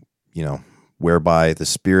 whereby the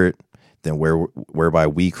Spirit, then whereby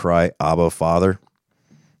we cry, Abba, Father,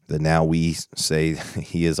 that now we say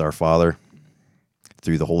He is our Father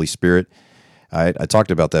through the Holy Spirit. I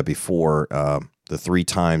talked about that before, the 3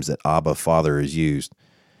 times that Abba, Father is used.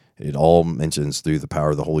 It all mentions through the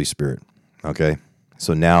power of the Holy Spirit, okay?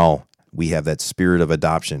 So now we have that spirit of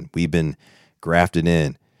adoption. We've been grafted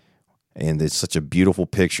in, and it's such a beautiful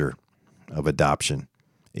picture of adoption.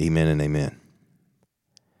 Amen and amen.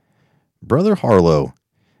 Brother Harlow,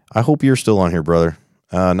 I hope you're still on here, brother.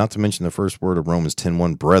 Not to mention the first word of Romans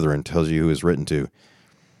 10:1, brethren, tells you who is written to.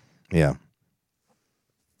 Yeah.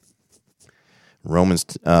 Romans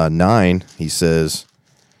 9, he says,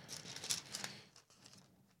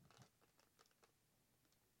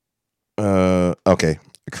 okay,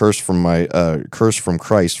 curse from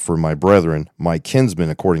Christ for my brethren, my kinsmen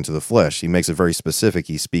according to the flesh. He makes it very specific.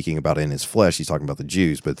 He's speaking about in his flesh. He's talking about the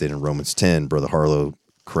Jews. But then in Romans 10, Brother Harlow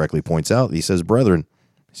correctly points out, he says, brethren,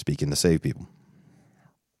 speaking to save people.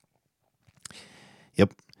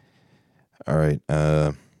 Yep. All right.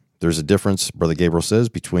 There's a difference, Brother Gabriel says,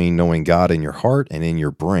 between knowing God in your heart and in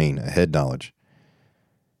your brain, a head knowledge.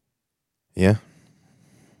 Yeah.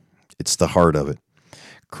 It's the heart of it.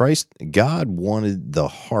 God wanted the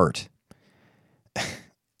heart.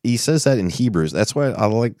 He says that in Hebrews. That's why I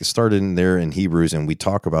like to start in there in Hebrews, and we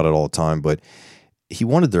talk about it all the time, but he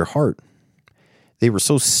wanted their heart. They were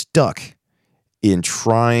so stuck in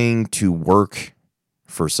trying to work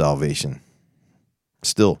for salvation.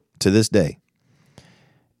 Still, to this day,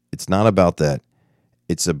 it's not about that.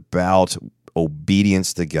 It's about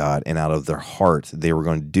obedience to God, and out of their heart, they were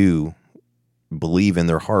going to believe in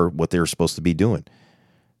their heart what they were supposed to be doing.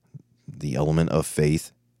 The element of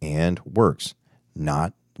faith and works,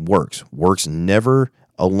 not works. Works never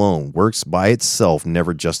alone. Works by itself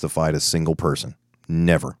never justified a single person.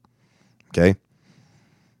 Never. Okay?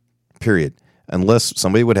 Period. Unless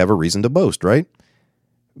somebody would have a reason to boast, right?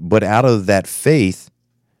 But out of that faith,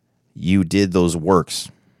 you did those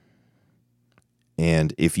works.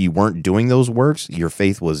 And if you weren't doing those works, your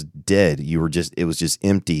faith was dead. It was just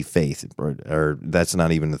empty faith. Or that's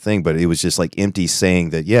not even the thing, but it was just like empty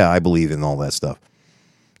saying that, yeah, I believe in all that stuff.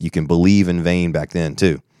 You can believe in vain back then,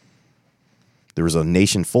 too. There was a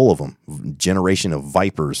nation full of them, generation of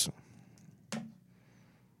vipers.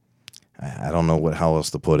 I don't know how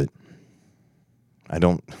else to put it. I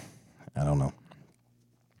don't know.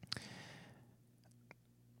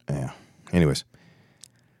 Yeah. Anyways.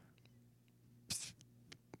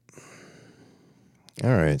 All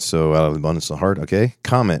right, so out of the abundance of the heart, okay.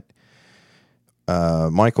 Comment.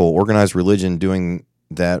 Michael, organized religion doing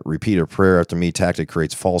that repeated prayer after me tactic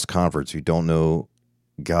creates false converts who don't know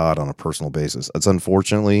God on a personal basis. That's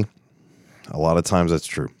unfortunately, a lot of times that's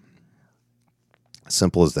true.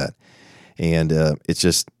 Simple as that. And it's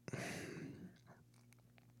just,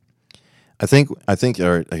 I think, all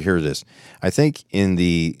right, here it is. I think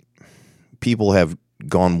people have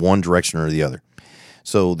gone one direction or the other.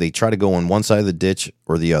 So they try to go on one side of the ditch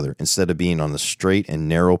or the other instead of being on the straight and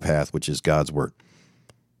narrow path, which is God's word.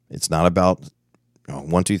 It's not about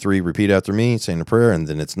 1, 2, 3, repeat after me, saying a prayer, and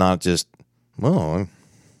then it's not just, well,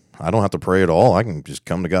 I don't have to pray at all. I can just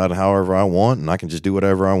come to God however I want, and I can just do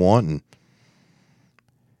whatever I want. And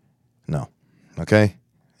no, okay?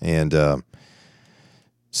 And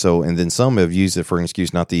and then some have used it for an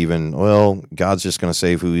excuse not to even, well, God's just going to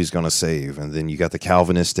save who he's going to save. And then you got the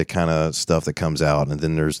Calvinistic kind of stuff that comes out. And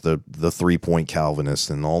then there's the 3-point Calvinist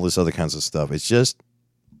and all this other kinds of stuff. It's just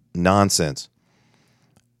nonsense.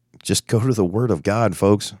 Just go to the Word of God,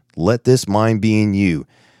 folks. Let this mind be in you.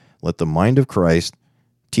 Let the mind of Christ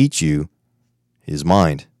teach you his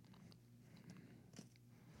mind.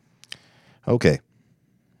 Okay.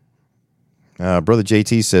 Brother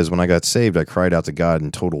JT says, when I got saved, I cried out to God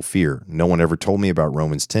in total fear. No one ever told me about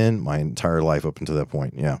Romans 10 my entire life up until that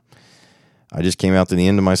point. Yeah. I just came to the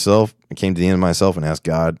end of myself and asked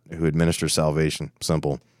God who administers salvation.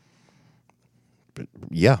 Simple. But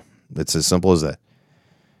yeah, it's as simple as that.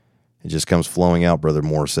 It just comes flowing out, Brother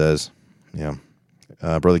Moore says. Yeah.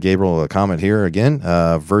 Brother Gabriel, a comment here again.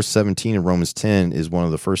 Verse 17 in Romans 10 is one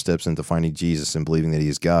of the first steps into finding Jesus and believing that he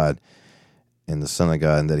is God and the Son of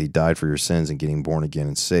God, and that he died for your sins and getting born again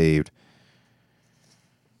and saved.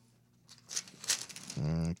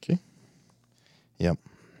 Okay. Yep.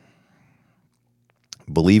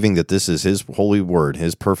 Believing that this is his holy word,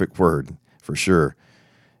 his perfect word, for sure,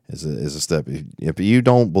 is a step. If you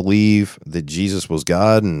don't believe that Jesus was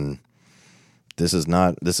God and this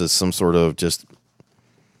is some sort of just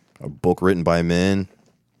a book written by men,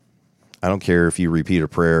 I don't care if you repeat a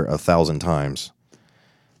prayer 1,000 times.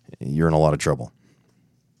 You're in a lot of trouble.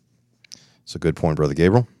 It's a good point, Brother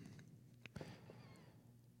Gabriel.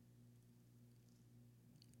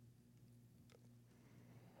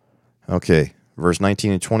 Okay, verse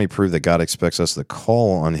 19 and 20 prove that God expects us to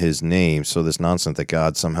call on his name, so this nonsense that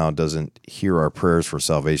God somehow doesn't hear our prayers for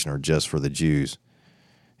salvation are just for the Jews.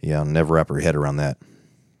 Yeah, I'll never wrap your head around that.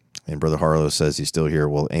 And Brother Harlow says he's still here.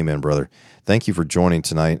 Well, amen, brother. Thank you for joining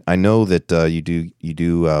tonight. I know that you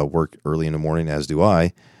do work early in the morning, as do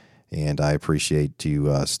I. And I appreciate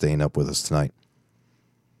you staying up with us tonight.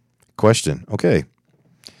 Question. Okay.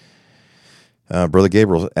 Brother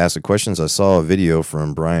Gabriel asked the questions. I saw a video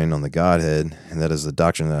from Brian on the Godhead, and that is the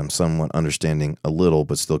doctrine that I'm somewhat understanding a little,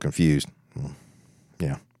 but still confused.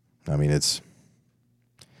 Yeah. I mean, it's...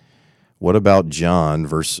 What about John,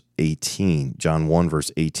 verse 18? John 1,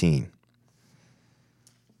 verse 18.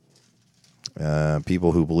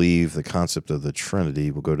 People who believe the concept of the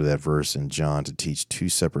Trinity will go to that verse in John to teach two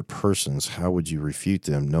separate persons. How would you refute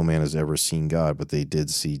them? No man has ever seen God, but they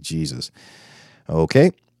did see Jesus.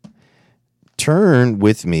 Okay. Turn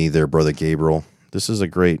with me there, Brother Gabriel. This is a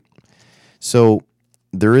great... So,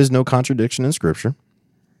 there is no contradiction in Scripture.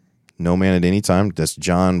 No man at any time. That's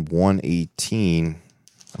John 1:18.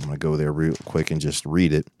 I'm going to go there real quick and just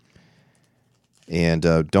read it. And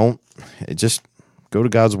just go to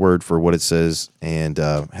God's word for what it says and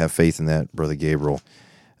have faith in that, Brother Gabriel.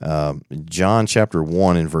 John chapter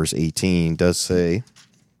 1 and verse 18 does say,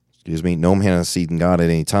 no man has seen God at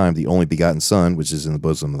any time, the only begotten Son, which is in the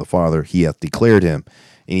bosom of the Father, he hath declared him.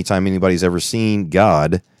 Anytime anybody's ever seen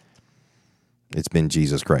God, it's been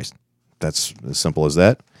Jesus Christ. That's as simple as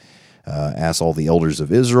that. Ask all the elders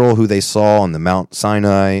of Israel who they saw on the Mount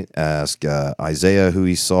Sinai. Ask Isaiah who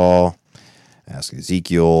he saw. Ask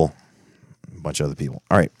Ezekiel. A bunch of other people.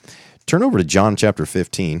 All right. Turn over to John chapter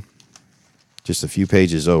 15. Just a few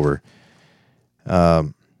pages over.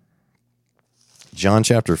 John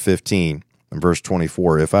chapter 15 and verse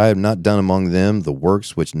 24. If I have not done among them the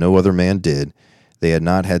works which no other man did, they had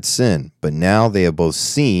not had sin. But now they have both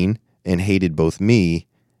seen and hated both me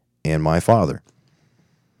and my Father.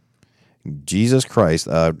 Jesus Christ,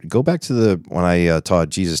 go back to when I taught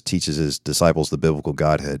Jesus teaches his disciples the biblical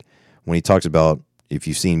Godhead. When he talks about, if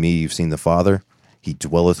you've seen me, you've seen the Father, he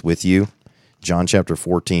dwelleth with you. John chapter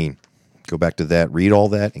 14, go back to that, read all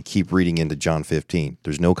that, and keep reading into John 15.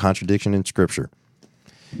 There's no contradiction in Scripture.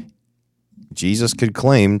 Jesus could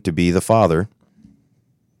claim to be the Father,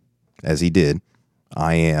 as he did,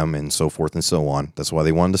 I am, and so forth and so on. That's why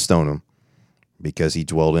they wanted to stone him, because he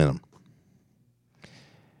dwelled in them.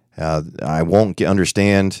 I won't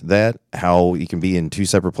understand that, how he can be in two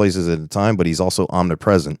separate places at a time, but he's also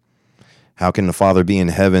omnipresent. How can the Father be in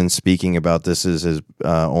heaven speaking about this is his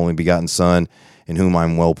only begotten Son, in whom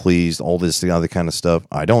I'm well pleased, all this other kind of stuff?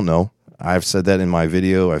 I don't know. I've said that in my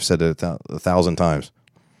video. I've said it 1,000 times.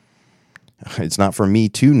 It's not for me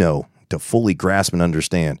to know, to fully grasp and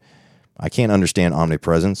understand. I can't understand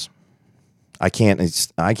omnipresence. I can't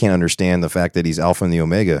understand the fact that he's Alpha and the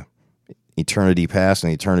Omega, eternity past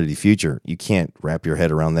and eternity future. You can't wrap your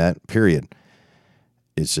head around that, period.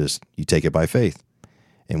 It's just, you take it by faith.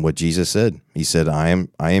 And what Jesus said, he said, I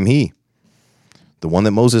am he. The one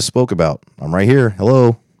that Moses spoke about. I'm right here.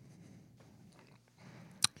 Hello.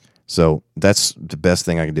 So that's the best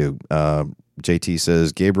thing I can do. JT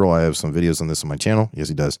says, Gabriel, I have some videos on this on my channel. Yes,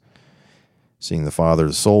 he does. Seeing the Father,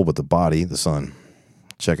 the soul, but the body, the Son.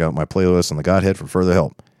 Check out my playlist on the Godhead for further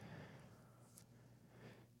help.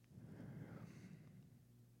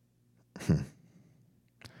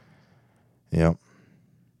 Yep.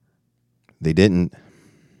 They didn't.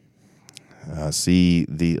 See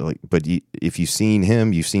the but if you've seen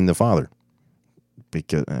him, you've seen the Father.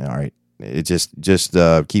 Because all right, it just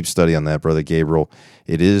keep study on that, Brother Gabriel.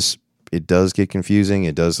 It does get confusing.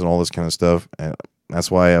 It does all this kind of stuff. That's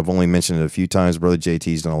why I've only mentioned it a few times. Brother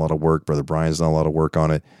JT's done a lot of work. Brother Brian's done a lot of work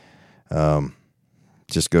on it.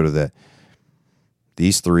 Just go to that.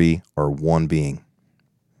 These three are one being.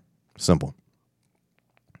 Simple,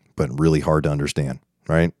 but really hard to understand,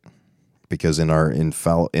 right? Because in our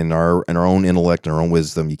own intellect and our own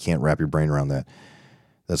wisdom, you can't wrap your brain around that.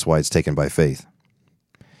 That's why it's taken by faith.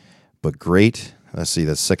 But great, let's see,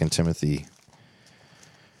 that's 2 Timothy.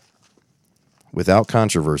 Without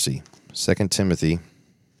controversy, 2 Timothy.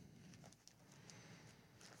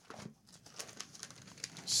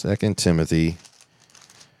 1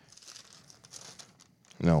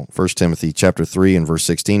 Timothy chapter 3 and verse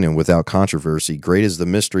 16, and without controversy, great is the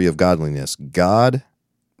mystery of godliness. God,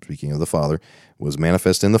 speaking of the Father, was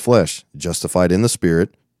manifest in the flesh, justified in the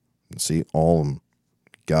Spirit. See, all of them.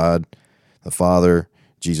 God, the Father,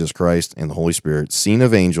 Jesus Christ, and the Holy Spirit, seen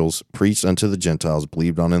of angels, preached unto the Gentiles,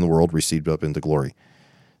 believed on in the world, received up into glory.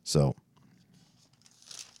 So,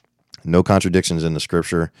 no contradictions in the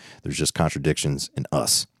Scripture. There's just contradictions in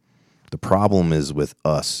us. The problem is with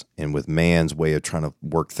us and with man's way of trying to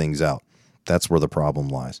work things out. That's where the problem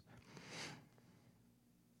lies.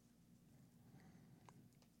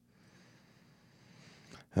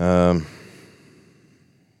 Brother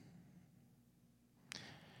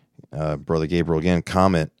Gabriel again,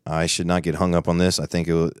 comment. I should not get hung up on this. I think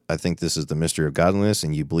this is the mystery of godliness,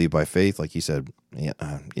 and you believe by faith, like he said.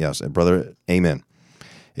 Yes, brother. Amen.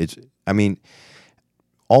 This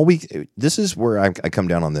is where I come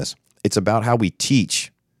down on this. It's about how we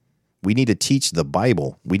teach. We need to teach the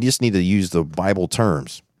Bible. We just need to use the Bible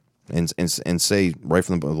terms and say right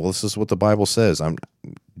from the Bible, this is what the Bible says.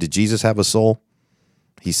 Did Jesus have a soul?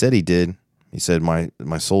 He said he did. He said, my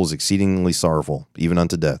soul is exceedingly sorrowful, even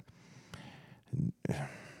unto death. I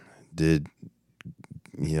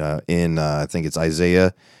think it's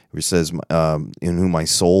Isaiah, where it says, in whom my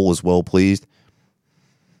soul is well pleased.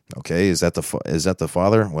 Okay, is that the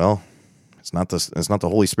Father? Well, it's not the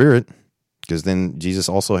Holy Spirit, because then Jesus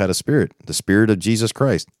also had a spirit, the Spirit of Jesus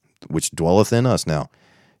Christ, which dwelleth in us now.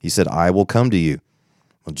 He said, I will come to you.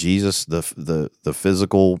 Well, Jesus, the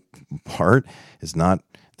physical part is not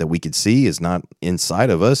that we could see, is not inside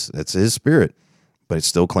of us. That's his spirit, but it's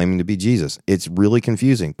still claiming to be Jesus. It's really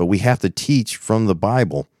confusing, but we have to teach from the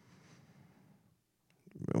Bible.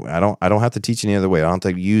 I don't have to teach any other way. I don't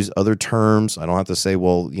have to use other terms. I don't have to say,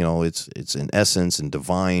 well, it's in essence and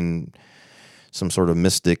divine, some sort of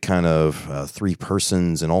mystic kind of three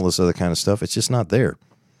persons and all this other kind of stuff. It's just not there.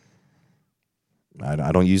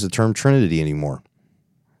 I don't use the term Trinity anymore.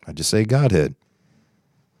 I just say Godhead.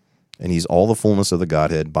 And he's all the fullness of the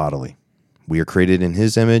Godhead bodily. We are created in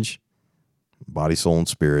his image, body, soul, and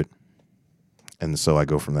spirit. And so I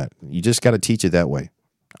go from that. You just got to teach it that way.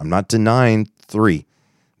 I'm not denying three.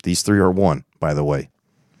 These three are one, by the way.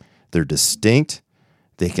 They're distinct.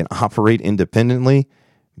 They can operate independently,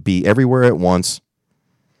 be everywhere at once.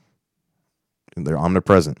 They're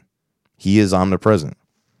omnipresent. He is omnipresent.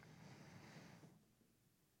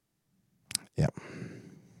 Yeah.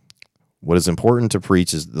 What is important to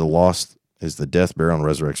preach is the death, burial, and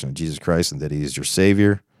resurrection of Jesus Christ, and that he is your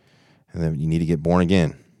Savior, and that you need to get born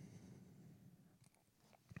again.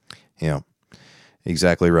 Yeah,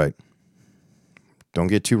 exactly right. Don't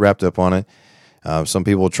get too wrapped up on it. Some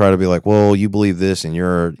people try to be like, well, you believe this, and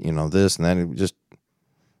you're, this and that. Just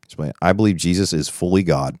explain. I believe Jesus is fully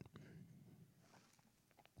God.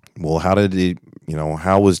 Well, how did he,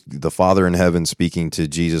 how was the Father in heaven speaking to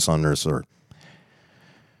Jesus on earth?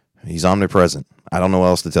 He's omnipresent. I don't know what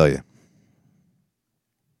else to tell you.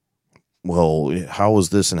 Well, how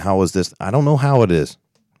was this and how was this? I don't know how it is.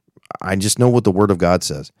 I just know what the Word of God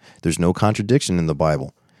says. There's no contradiction in the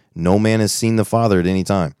Bible. No man has seen the Father at any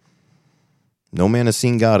time. No man has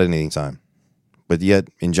seen God at any time. But yet,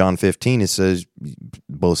 in John 15, it says,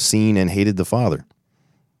 both seen and hated the Father.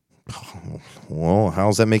 Well, how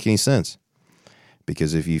does that make any sense?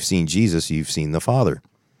 Because if you've seen Jesus, you've seen the Father.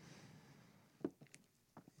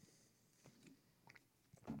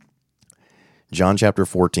 John chapter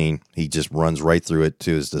 14, he just runs right through it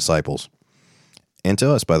to his disciples. And to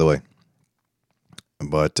us, by the way.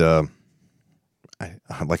 But,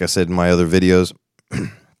 like I said in my other videos,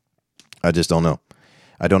 I just don't know.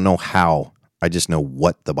 I don't know how. I just know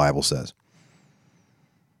what the Bible says.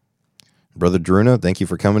 Brother Druna, thank you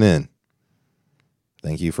for coming in.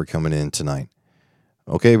 Thank you for coming in tonight.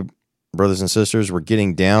 Okay, brothers and sisters, we're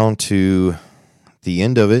getting down to the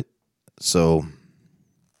end of it. So,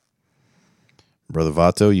 Brother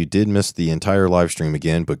Vato, you did miss the entire live stream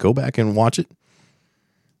again, but go back and watch it.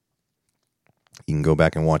 You can go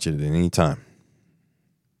back and watch it at any time.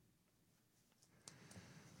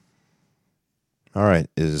 All right.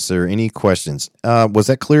 Is there any questions? Was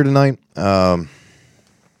that clear tonight?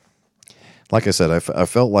 Like I said, I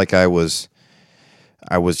felt like I was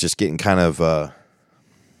just getting kind of, I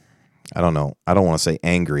don't know. I don't want to say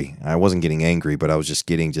angry. I wasn't getting angry, but I was just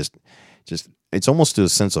getting just it's almost to a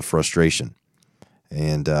sense of frustration.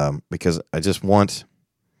 And because I just want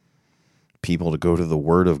people to go to the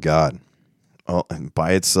Word of God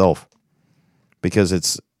by itself, because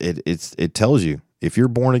it tells you if you're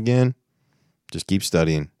born again, just keep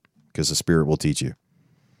studying because the Spirit will teach you.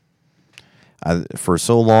 For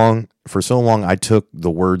so long, I took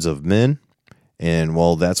the words of men, and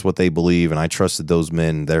well, that's what they believe, and I trusted those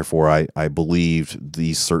men. Therefore, I believed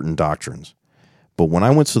these certain doctrines. But when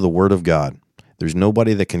I went to the Word of God, there's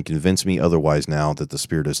nobody that can convince me otherwise now that the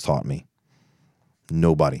Spirit has taught me.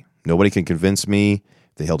 Nobody can convince me.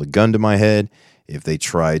 If they held a gun to my head, if they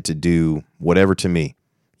tried to do whatever to me.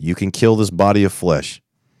 You can kill this body of flesh,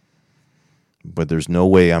 but there's no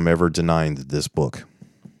way I'm ever denying this book.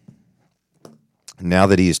 Now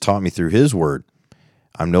that He has taught me through His Word,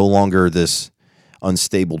 I'm no longer this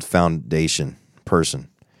unstable foundation person.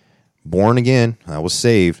 Born again, I was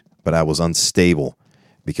saved, but I was unstable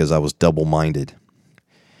because I was double-minded.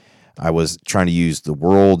 I was trying to use the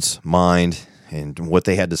world's mind and what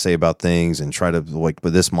they had to say about things and try to, like,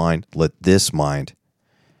 with this mind, let this mind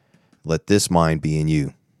be in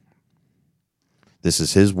you. This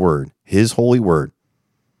is His Word, His holy Word.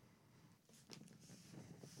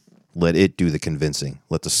 Let it do the convincing.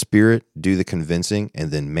 Let the Spirit do the convincing,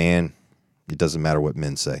 and then man, it doesn't matter what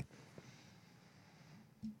men say.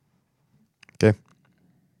 Okay?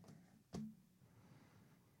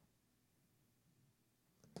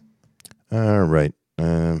 All right.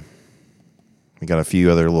 We got a few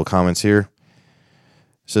other little comments here.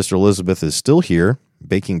 Sister Elizabeth is still here,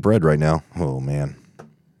 baking bread right now. Oh, man.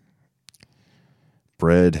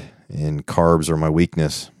 Bread and carbs are my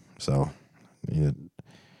weakness, so I need to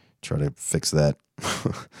try to fix that.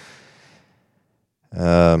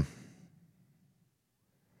 All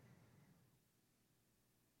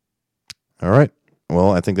right.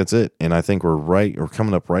 Well, I think that's it. And I think we're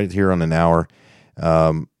coming up right here on an hour.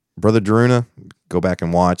 Brother Daruna, go back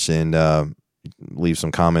and watch and leave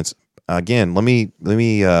some comments. Again, let me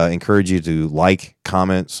encourage you to like,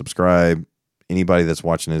 comment, subscribe. Anybody that's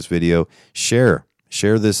watching this video, share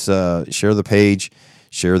this, share the page,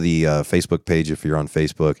 share the Facebook page if you're on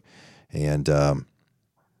Facebook, and Brother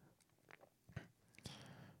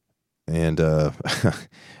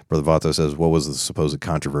Vato says, "What was the supposed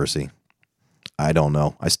controversy?" I don't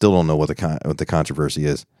know. I still don't know what the controversy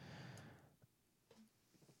is.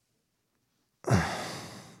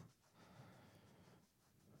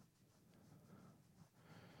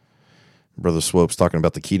 Brother Swope's talking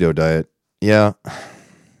about the keto diet. Yeah,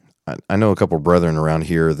 I know a couple of brethren around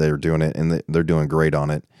here that are doing it, and they're doing great on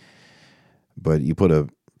it. But you put a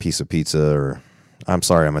piece of pizza, or I'm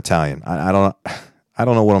sorry, I'm Italian. I don't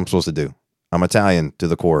know what I'm supposed to do. I'm Italian to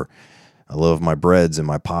the core. I love my breads and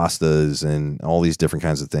my pastas and all these different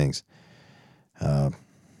kinds of things. I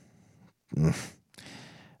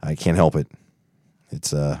can't help it.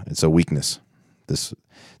 It's a weakness. The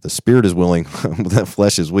spirit is willing, the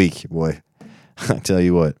flesh is weak. Boy, I tell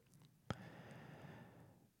you what.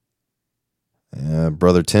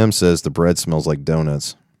 Brother Tim says the bread smells like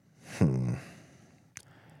donuts. All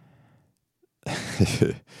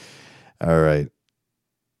right.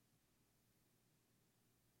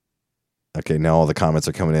 Okay, now all the comments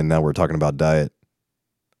are coming in. Now we're talking about diet.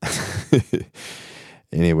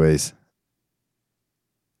 Anyways.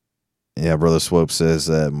 Yeah, Brother Swope says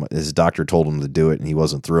his doctor told him to do it, and he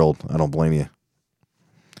wasn't thrilled. I don't blame you.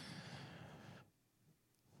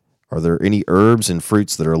 Are there any herbs and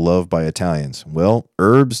fruits that are loved by Italians? Well,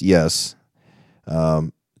 herbs, yes.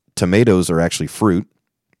 Tomatoes are actually fruit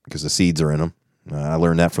because the seeds are in them. I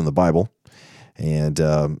learned that from the Bible. And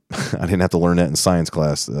I didn't have to learn that in science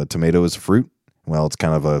class. Tomato is a fruit. Well, it's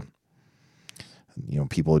kind of a,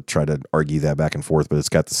 people try to argue that back and forth, but it's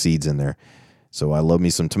got the seeds in there. So I love me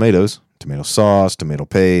some tomatoes, tomato sauce, tomato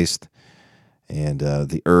paste, and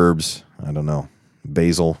the herbs, I don't know,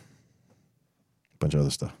 basil, a bunch of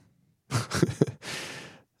other stuff.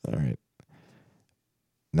 All right.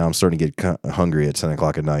 Now I'm starting to get hungry at 10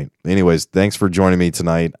 o'clock at night. Anyways, thanks for joining me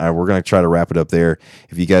tonight. We're going to try to wrap it up there.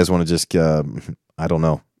 If you guys want to just, I don't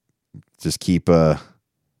know, just keep fellowshipping.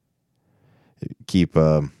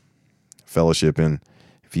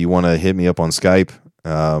 If you want to hit me up on Skype,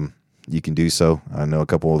 you can do so. I know a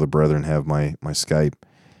couple of the brethren have my Skype.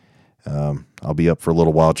 I'll be up for a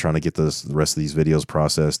little while trying to get the rest of these videos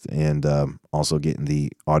processed and also getting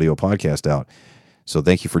the audio podcast out. So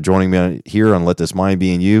thank you for joining me here on Let This Mind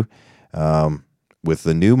Be in You. With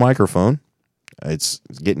the new microphone, it's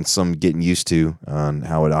getting used to on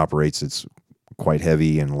how it operates. It's quite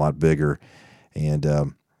heavy and a lot bigger, and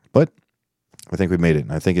but I think we made it.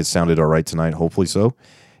 I think it sounded all right tonight, hopefully so.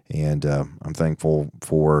 And I'm thankful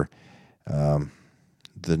for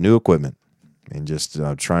the new equipment and just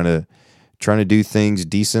trying to do things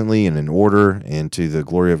decently and in order and to the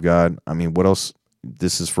glory of God. I mean, what else?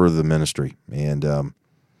 This is for the ministry, and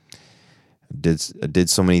did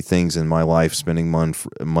so many things in my life, spending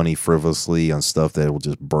money frivolously on stuff that will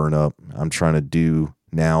just burn up. I'm trying to do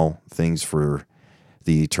now things for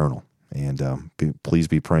the eternal, and please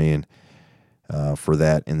be praying for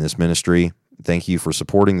that in this ministry. Thank you for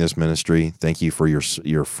supporting this ministry. Thank you for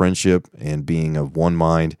your friendship and being of one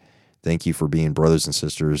mind. Thank you for being brothers and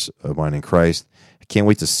sisters of mine in Christ. I can't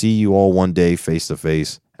wait to see you all one day face to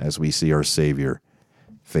face as we see our Savior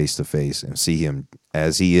face to face and see him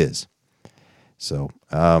as he is. So,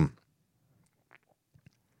 let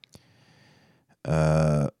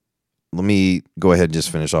me go ahead and just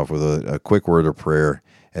finish off with a quick word of prayer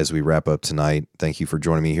as we wrap up tonight. Thank you for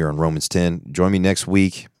joining me here on Romans 10. Join me next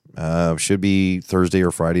week. Should be Thursday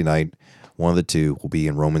or Friday night. One of the two will be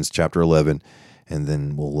in Romans chapter 11, and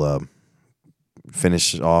then we'll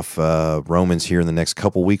finish off Romans here in the next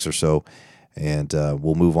couple weeks or so, and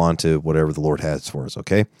we'll move on to whatever the Lord has for us,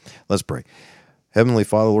 okay? Let's pray. Heavenly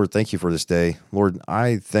Father, Lord, thank you for this day. Lord,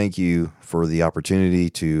 I thank you for the opportunity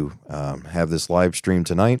to have this live stream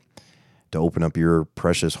tonight, to open up your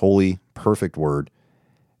precious, holy, perfect word.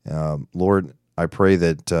 Lord, I pray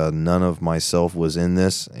that none of myself was in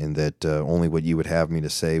this, and that only what you would have me to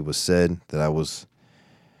say was said, that I was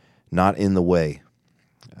not in the way.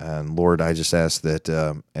 And Lord, I just ask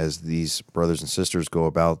that as these brothers and sisters go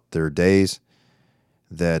about their days,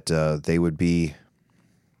 that they would be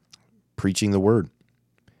preaching the word,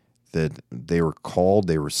 that they were called,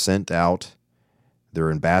 they were sent out,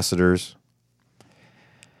 they're ambassadors.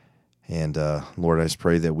 And Lord, I just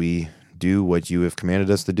pray that we do what you have commanded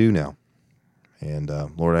us to do now. And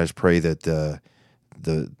Lord, I just pray that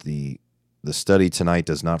the study tonight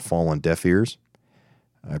does not fall on deaf ears.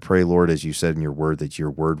 I pray, Lord, as you said in your word, that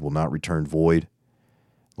your word will not return void.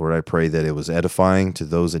 Lord, I pray that it was edifying to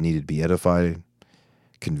those that needed to be edified,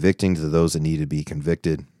 convicting to those that needed to be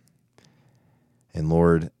convicted. And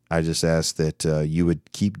Lord, I just ask that you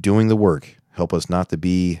would keep doing the work. Help us not to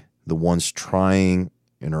be the ones trying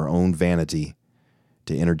in our own vanity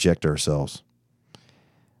to interject ourselves.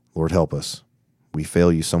 Lord, help us. We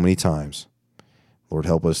fail you so many times. Lord,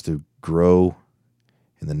 help us to grow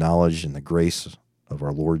in the knowledge and the grace of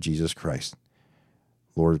our Lord Jesus Christ.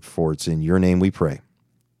 Lord, for it's in your name we pray.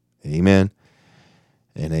 Amen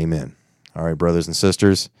and amen. All right, brothers and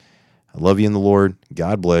sisters, I love you in the Lord.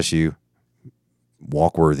 God bless you.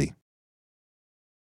 Walk worthy.